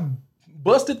 Got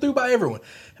busted through by everyone.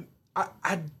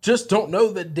 I just don't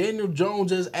know that Daniel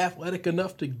Jones is athletic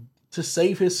enough to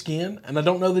save his skin, and I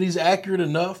don't know that he's accurate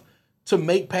enough to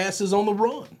make passes on the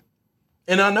run.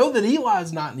 And I know that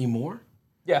Eli's not anymore.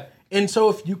 Yeah. And so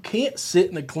if you can't sit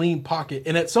in a clean pocket,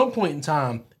 and at some point in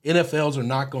time, NFLs are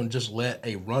not going to just let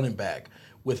a running back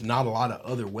with not a lot of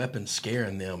other weapons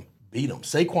scaring them beat them.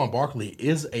 Saquon Barkley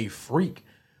is a freak.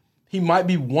 He might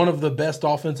be one of the best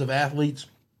offensive athletes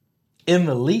in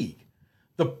the league.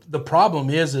 The problem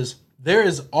is there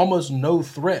is almost no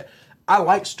threat. I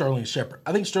like Sterling Shepard.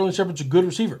 I think Sterling Shepard's a good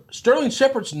receiver. Sterling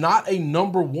Shepard's not a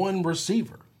number 1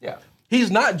 receiver. Yeah.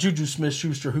 He's not Juju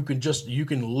Smith-Schuster who you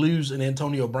can lose an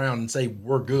Antonio Brown and say,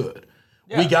 we're good.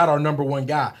 Yeah. We got our number 1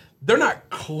 guy. They're not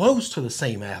close to the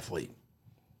same athlete.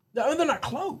 No, they're not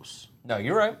close. No,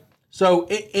 you're right. So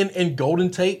in Golden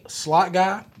Tate, slot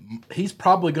guy, he's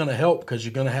probably going to help because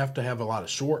you're going to have a lot of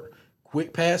short,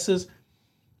 quick passes.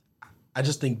 I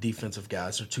just think defensive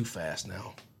guys are too fast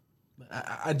now.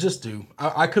 I just do.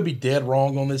 I could be dead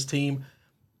wrong on this team.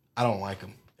 I don't like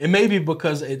them. It may be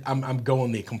because I'm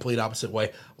going the complete opposite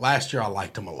way. Last year, I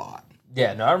liked them a lot.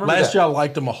 Yeah, no, I remember Last year, I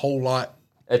liked them a whole lot.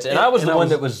 I was the one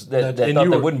that thought they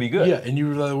wouldn't be good. Yeah, and you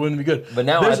were the wouldn't be good. But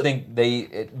now I think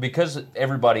because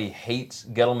everybody hates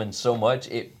Gettleman so much,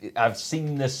 I've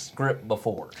seen this script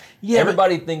before. Yeah,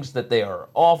 everybody thinks that they are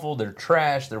awful, they're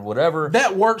trash, they're whatever.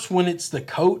 That works when it's the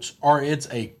coach or it's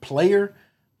a player.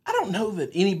 I don't know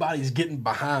that anybody's getting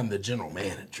behind the general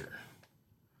manager.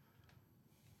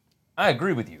 I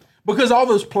agree with you. Because all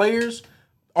those players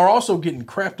are also getting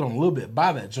crapped on a little bit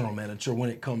by that general manager when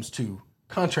it comes to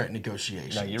contract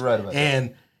negotiations. No, you're right about that.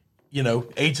 And,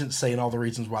 agents saying all the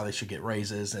reasons why they should get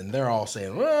raises, and they're all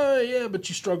saying, well, yeah, but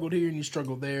you struggled here and you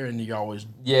struggled there, and you always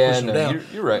push them down.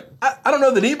 You're right. I don't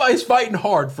know that anybody's fighting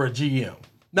hard for a GM.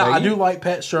 Now, I do like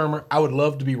Pat Shurmur. I would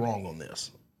love to be wrong on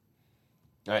this.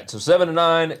 All right, so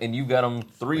 7-9, and you got them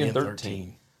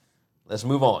 3-13. Let's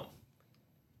move on.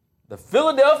 The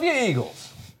Philadelphia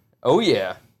Eagles. Oh,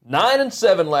 yeah.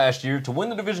 9-7 last year. To win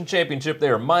the division championship, they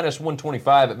are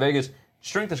 -125 at Vegas.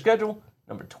 Strength of schedule,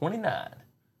 number 29.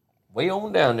 Way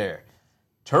on down there.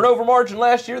 Turnover margin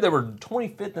last year, they were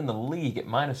 25th in the league at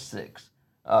 -6.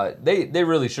 They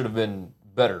really should have been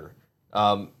better.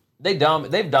 They've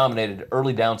dominated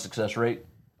early down success rate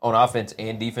on offense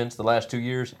and defense the last 2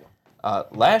 years.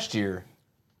 Last year,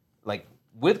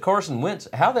 with Carson Wentz,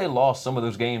 how they lost some of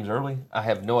those games early, I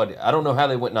have no idea. I don't know how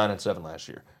they went 9-7 last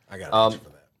year. I got an answer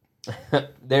for that.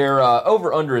 Their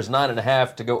over-under is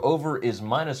 9.5. To go over is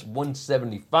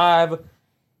 -175.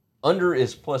 Under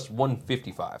is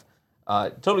 +155.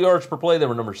 Total yards per play, they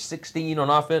were number 16 on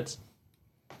offense.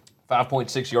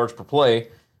 5.6 yards per play.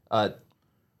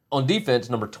 On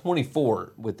defense, number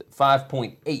 24 with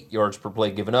 5.8 yards per play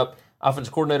given up.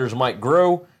 Offensive coordinators Mike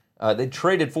Groh. They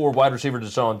traded for wide receiver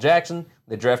Deshaun Jackson.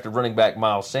 They drafted running back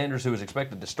Miles Sanders, who is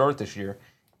expected to start this year,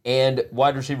 and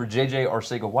wide receiver J.J.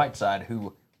 Arcega-Whiteside,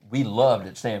 who we loved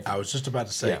at Stanford. I was just about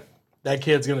to say, that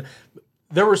kid's going to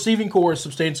 – their receiving core is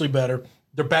substantially better.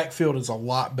 Their backfield is a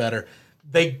lot better.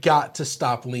 They got to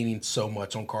stop leaning so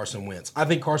much on Carson Wentz. I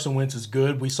think Carson Wentz is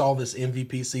good. We saw this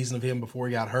MVP season of him before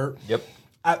he got hurt. Yep.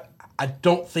 I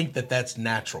don't think that that's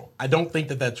natural. I don't think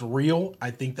that that's real.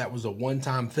 I think that was a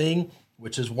one-time thing,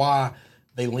 which is why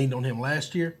they leaned on him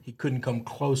last year. He couldn't come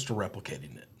close to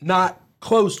replicating it. Not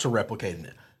close to replicating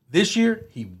it. This year,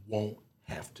 he won't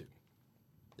have to.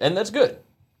 And that's good.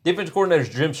 Defensive coordinator is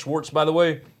Jim Schwartz, by the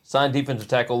way. Signed defensive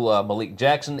tackle Malik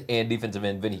Jackson and defensive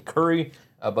end Vinny Curry.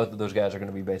 Both of those guys are going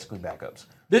to be basically backups.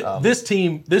 This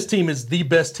team is the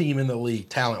best team in the league,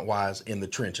 talent-wise, in the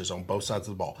trenches on both sides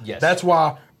of the ball. Yes. That's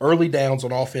why early downs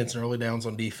on offense and early downs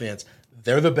on defense,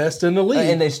 they're the best in the league.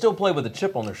 And they still play with a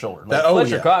chip on their shoulder. Like Oh,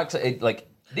 Fletcher yeah. Cox,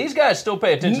 these guys still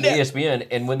pay attention to ESPN,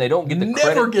 and when they don't get the credit...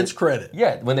 Never gets credit.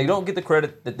 Yeah, when they don't get the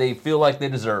credit that they feel like they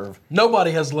deserve.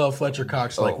 Nobody has loved Fletcher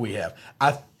Cox like we have.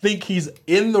 I think he's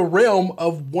in the realm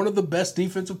of one of the best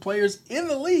defensive players in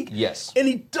the league. Yes. And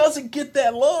he doesn't get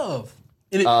that love.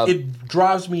 And it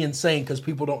drives me insane because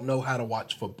people don't know how to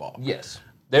watch football. Yes.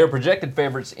 They're projected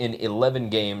favorites in 11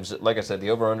 games. Like I said, the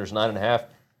over-under is 9.5.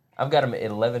 I've got them at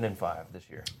 11-5 this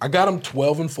year. I got them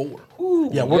 12-4.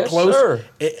 Ooh, yeah, we're yes, close. Sir.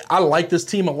 I like this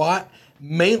team a lot.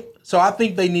 So I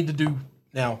think they need to do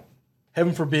now.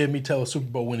 Heaven forbid me tell a Super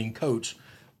Bowl winning coach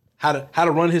how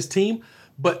to run his team,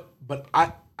 but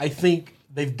I think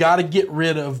they've got to get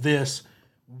rid of this.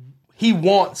 He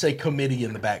wants a committee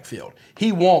in the backfield.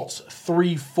 He wants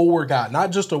 3-4 guys,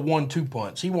 not just a 1-2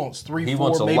 punch. He wants 3,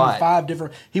 4, maybe 5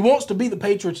 different. He wants to be the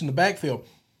Patriots in the backfield.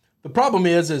 The problem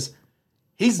is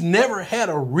he's never had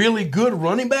a really good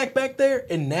running back there,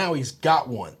 and now he's got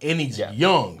one. And he's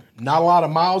young. Not a lot of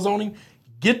miles on him.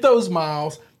 Get those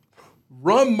miles.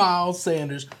 Run Miles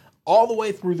Sanders all the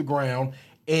way through the ground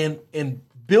and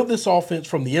build this offense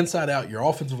from the inside out. Your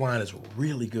offensive line is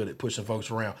really good at pushing folks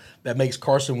around. That makes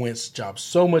Carson Wentz's job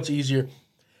so much easier.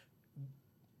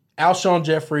 Alshon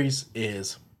Jeffries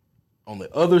is on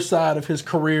the other side of his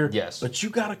career. Yes. But you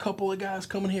got a couple of guys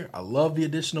coming here. I love the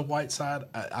addition of Whiteside.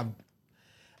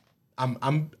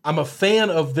 I'm a fan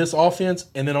of this offense,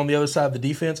 and then on the other side of the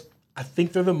defense, I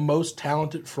think they're the most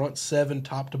talented front seven,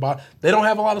 top to bottom. They don't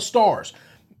have a lot of stars.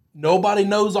 Nobody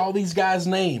knows all these guys'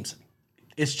 names.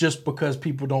 It's just because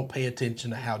people don't pay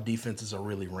attention to how defenses are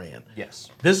really ran. Yes.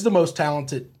 This is the most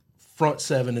talented front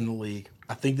seven in the league.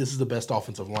 I think this is the best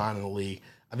offensive line in the league.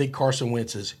 I think Carson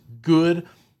Wentz is good,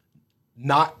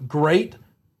 not great,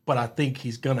 but I think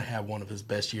he's going to have one of his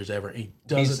best years ever. He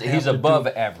doesn't. He's above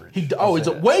average. He's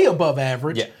way above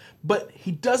average. Yeah. But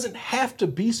he doesn't have to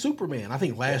be Superman. I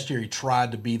think last year he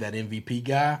tried to be that MVP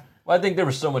guy. Well, I think there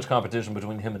was so much competition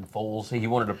between him and Foles. He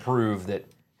wanted to prove that,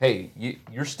 hey,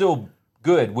 you're still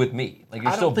good with me. Like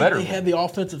you're still better. I don't think they had the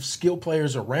offensive skill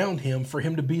players around him for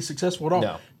him to be successful at all.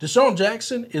 No. Deshaun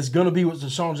Jackson is going to be what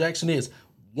Deshaun Jackson is.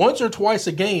 Once or twice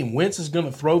a game, Wentz is going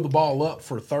to throw the ball up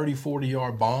for a 30,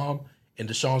 40-yard bomb, and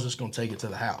Deshaun's just going to take it to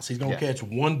the house. He's going to catch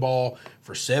one ball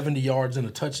for 70 yards and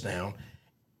a touchdown,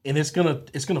 and it's going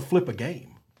to flip a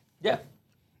game. Yeah.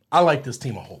 I like this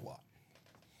team a whole lot.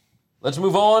 Let's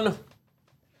move on.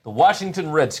 The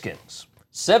Washington Redskins,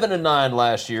 7-9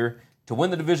 last year. To win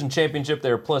the division championship,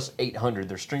 they're plus 800.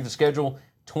 Their strength of schedule,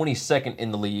 22nd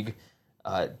in the league.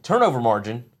 Turnover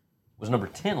margin was number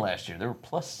 10 last year. They were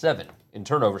plus 7 in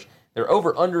turnovers. Their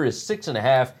over-under is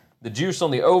 6.5. The juice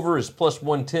on the over is plus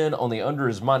 110. On the under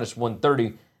is minus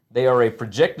 130. They are a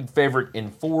projected favorite in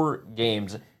 4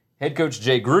 games. Head coach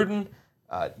Jay Gruden,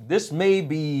 this may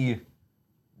be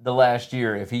the last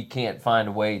year if he can't find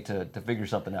a way to figure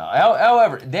something out.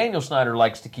 However, Daniel Snyder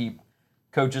likes to keep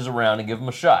coaches around and give them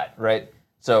a shot, right?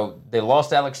 So they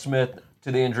lost Alex Smith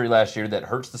to the injury last year. That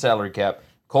hurts the salary cap.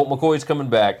 Colt McCoy's coming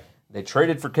back. They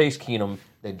traded for Case Keenum.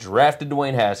 They drafted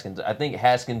Dwayne Haskins. I think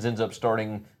Haskins ends up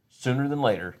starting sooner than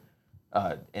later,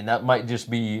 and that might just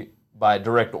be by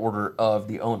direct order of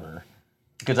the owner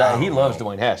because he loves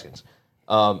Dwayne Haskins.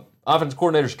 Offensive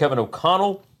coordinator is Kevin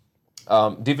O'Connell.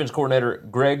 Defense coordinator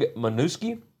Greg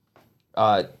Manuski.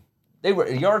 They were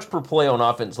yards per play on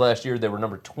offense last year. They were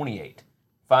number 28,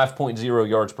 5.0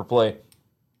 yards per play.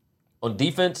 On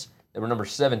defense, they were number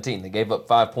 17. They gave up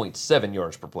 5.7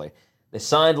 yards per play. They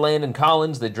signed Landon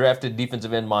Collins. They drafted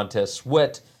defensive end Montez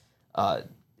Sweat. Like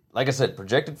I said,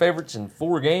 projected favorites in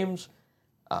 4 games.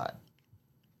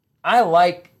 I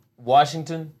like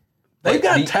Washington. They've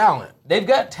got talent. They've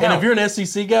got talent. And if you're an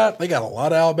SEC guy, they got a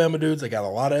lot of Alabama dudes. They got a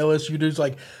lot of LSU dudes.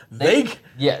 Like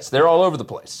yes, they're all over the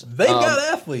place. They've got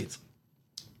athletes.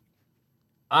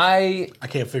 I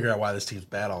can't figure out why this team's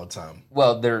bad all the time.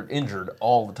 Well, they're injured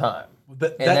all the time.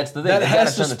 That's the thing. That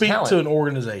has to speak to an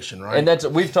organization, right?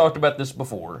 And we've talked about this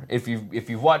before. If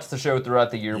you've watched the show throughout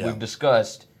the year, we've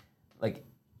discussed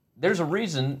there's a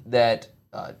reason that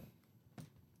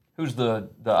who's the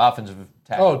offensive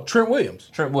tackle? Oh, Trent Williams.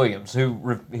 Trent Williams,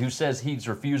 who says he's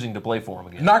refusing to play for him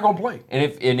again. Not gonna play. And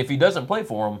if he doesn't play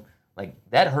for him,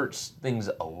 that hurts things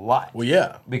a lot. Well,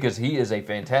 yeah, because he is a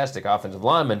fantastic offensive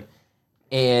lineman,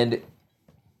 and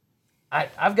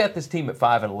I've got this team at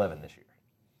 5-11 this year.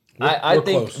 I We're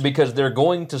think close. because they're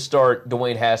going to start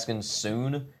Dwayne Haskins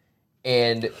soon,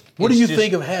 and What do it's you just-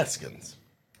 think of Haskins?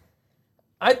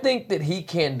 I think that he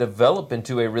can develop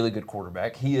into a really good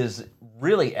quarterback. He is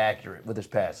really accurate with his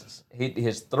passes.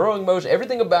 His throwing motion,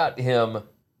 everything about him,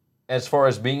 as far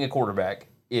as being a quarterback,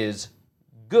 is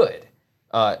good.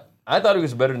 I thought he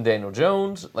was better than Daniel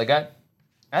Jones. Like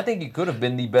I think he could have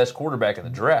been the best quarterback in the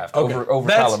draft over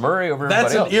That's- Kyler Murray, over everybody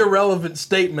That's else. an irrelevant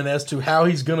statement as to how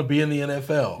he's going to be in the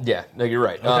NFL. Yeah, no, you're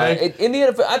right. Okay. In the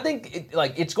NFL, I think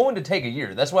it's going to take a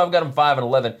year. That's why I've got him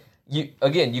 5-11.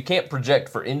 You can't project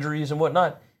for injuries and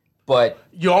whatnot, but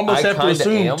You almost I have to kinda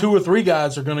assume am. 2 or 3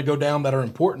 guys are going to go down that are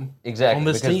important Exactly, on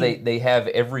this because team. they have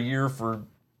every year for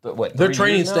what Their 3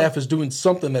 training years now? staff is doing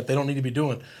something that they don't need to be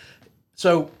doing.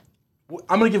 So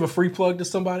I'm going to give a free plug to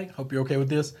somebody. Hope you're okay with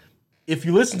this. If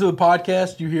you listen to the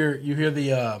podcast, you hear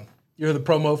the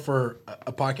promo for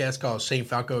a podcast called Shane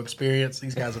Falco Experience.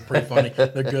 These guys are pretty funny. They're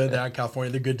good. They're out of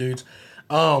California. They're good dudes.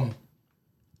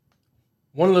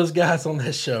 One of those guys on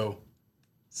that show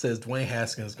says Dwayne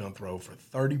Haskins is going to throw for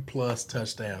 30-plus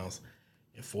touchdowns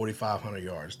and 4,500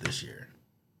 yards this year.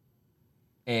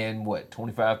 And what,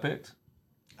 25 picks?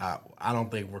 I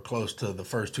don't think we're close to the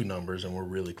first 2 numbers, and we're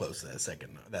really close to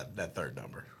that third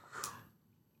number.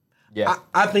 Yeah,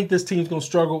 I think this team's going to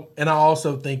struggle, and I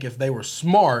also think if they were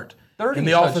smart 30 in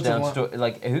the offensive touchdowns. line, To,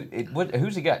 like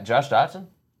who's he got? Josh Dotson?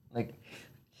 Like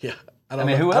yeah, I mean,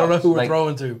 know. who I don't know else? who we're Like-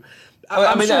 throwing to.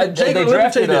 I mean, sure, they Jake, let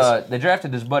me tell you this. they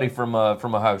drafted his buddy from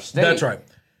Ohio State. That's right.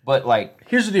 But like,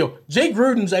 Here's the deal: Jake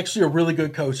Gruden's actually a really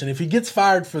good coach, and if he gets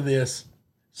fired for this,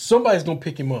 somebody's going to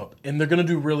pick him up, and they're going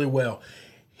to do really well.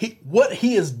 What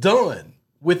he has done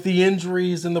with the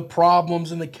injuries and the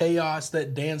problems and the chaos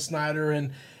that Dan Snyder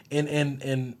and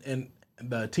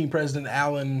the team president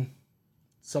Allen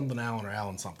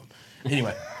something.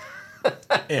 Anyway,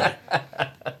 I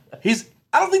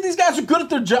don't think these guys are good at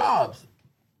their jobs.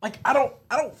 Like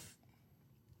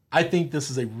I think this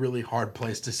is a really hard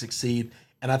place to succeed,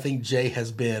 and I think Jay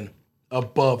has been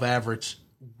above average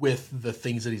with the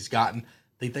things that he's gotten. I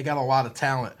think they got a lot of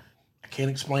talent. I can't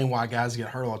explain why guys get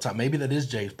hurt all the time. Maybe that is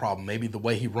Jay's problem. Maybe the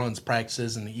way he runs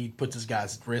practices and he puts his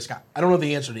guys at risk. I don't know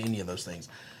the answer to any of those things.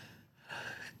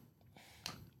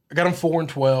 I got them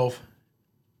 4-12.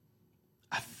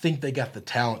 I think they got the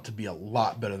talent to be a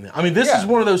lot better than that. I mean, this is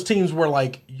one of those teams where,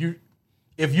 like,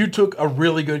 if you took a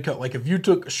really good coach, like if you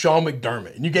took Sean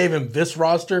McDermott and you gave him this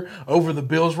roster over the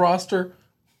Bills roster,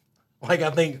 like, I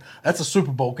think that's a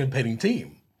Super Bowl competing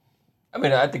team. I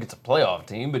mean, I think it's a playoff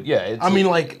team, but yeah, it's, I mean,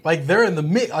 like they're in the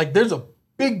mix. Like, there's a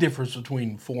big difference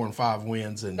between 4 and 5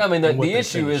 wins. And I mean, and what the their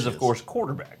issue finish is, of course,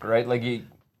 quarterback, right? Like, he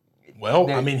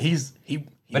I mean, he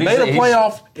But made a he's-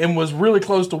 playoff and was really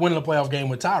close to winning a playoff game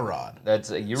with Tyrod.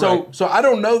 you're So, right. so I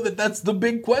don't know that that's the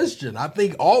big question. I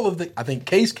think I think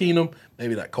Case Keenum,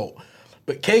 maybe not Colt,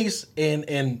 but Case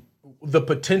and the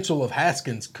potential of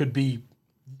Haskins could be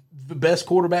the best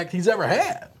quarterback he's ever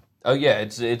had. Oh yeah,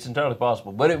 it's entirely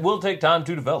possible, but it will take time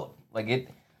to develop. Like it,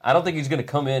 I don't think he's going to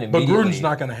come in But immediately. Gruden's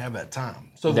not going to have that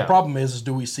time. So the No. problem is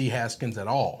do we see Haskins at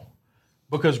all?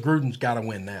 Because Gruden's got to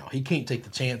win now. He can't take the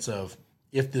chance of,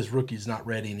 if this rookie's not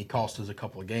ready and he costs us a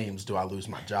couple of games, do I lose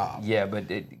my job? Yeah, but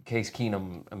Case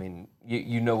Keenum, I mean,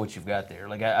 you know what you've got there.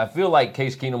 Like I feel like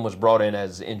Case Keenum was brought in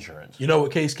as insurance. You know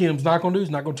what Case Keenum's not going to do?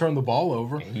 He's not going to turn the ball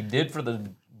over. He did for the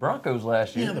Broncos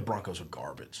last year. Yeah, the Broncos are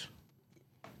garbage.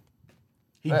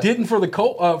 He didn't for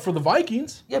the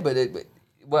Vikings. Yeah, but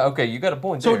well, okay, you got a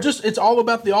point So there. it's all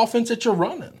about the offense that you're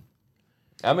running.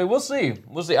 I mean, we'll see.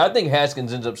 We'll see. I think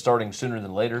Haskins ends up starting sooner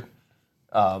than later.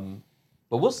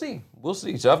 But we'll see. We'll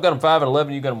see. So I've got him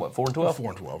 5-11. You got him what, 4-12?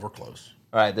 4-12, we're close.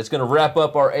 All right, that's going to wrap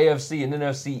up our AFC and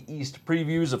NFC East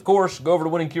previews. Of course, go over to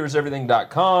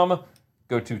winningcureseverything.com.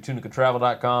 Go to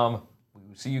tunicatravel.com. We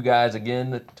will see you guys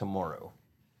again tomorrow.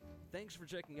 Thanks for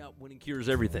checking out Winning Cures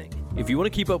Everything. If you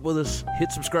want to keep up with us, hit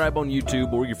subscribe on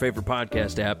YouTube or your favorite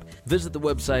podcast app. Visit the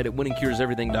website at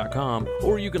winningcureseverything.com,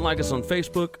 or you can like us on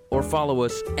Facebook or follow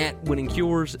us at Winning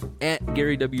Cures, at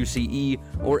Gary WCE,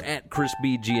 or at Chris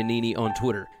B. Giannini on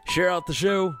Twitter. Share out the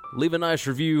show, leave a nice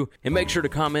review, and make sure to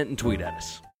comment and tweet at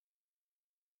us.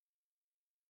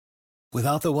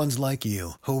 Without the ones like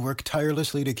you, who work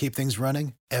tirelessly to keep things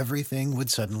running, everything would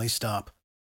suddenly stop.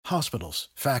 Hospitals,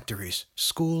 factories,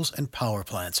 schools, and power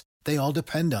plants, they all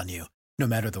depend on you. No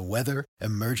matter the weather,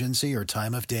 emergency, or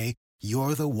time of day,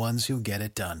 you're the ones who get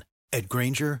it done. At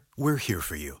Grainger, we're here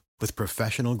for you with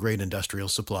professional-grade industrial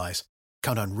supplies.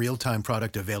 Count on real-time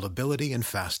product availability and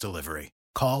fast delivery.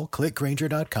 Call,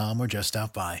 clickgrainger.com, or just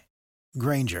stop by.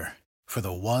 Grainger, for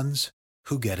the ones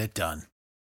who get it done.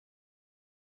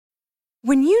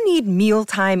 When you need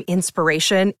mealtime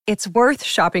inspiration, it's worth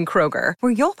shopping Kroger,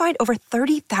 where you'll find over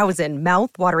 30,000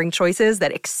 mouth-watering choices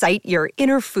that excite your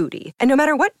inner foodie. And no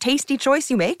matter what tasty choice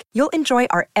you make, you'll enjoy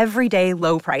our everyday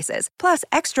low prices, plus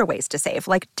extra ways to save,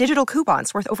 like digital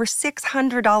coupons worth over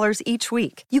 $600 each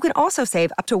week. You can also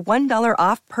save up to $1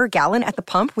 off per gallon at the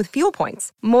pump with fuel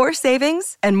points. More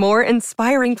savings and more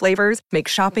inspiring flavors make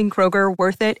shopping Kroger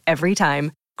worth it every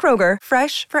time. Kroger,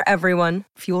 fresh for everyone.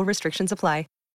 Fuel restrictions apply.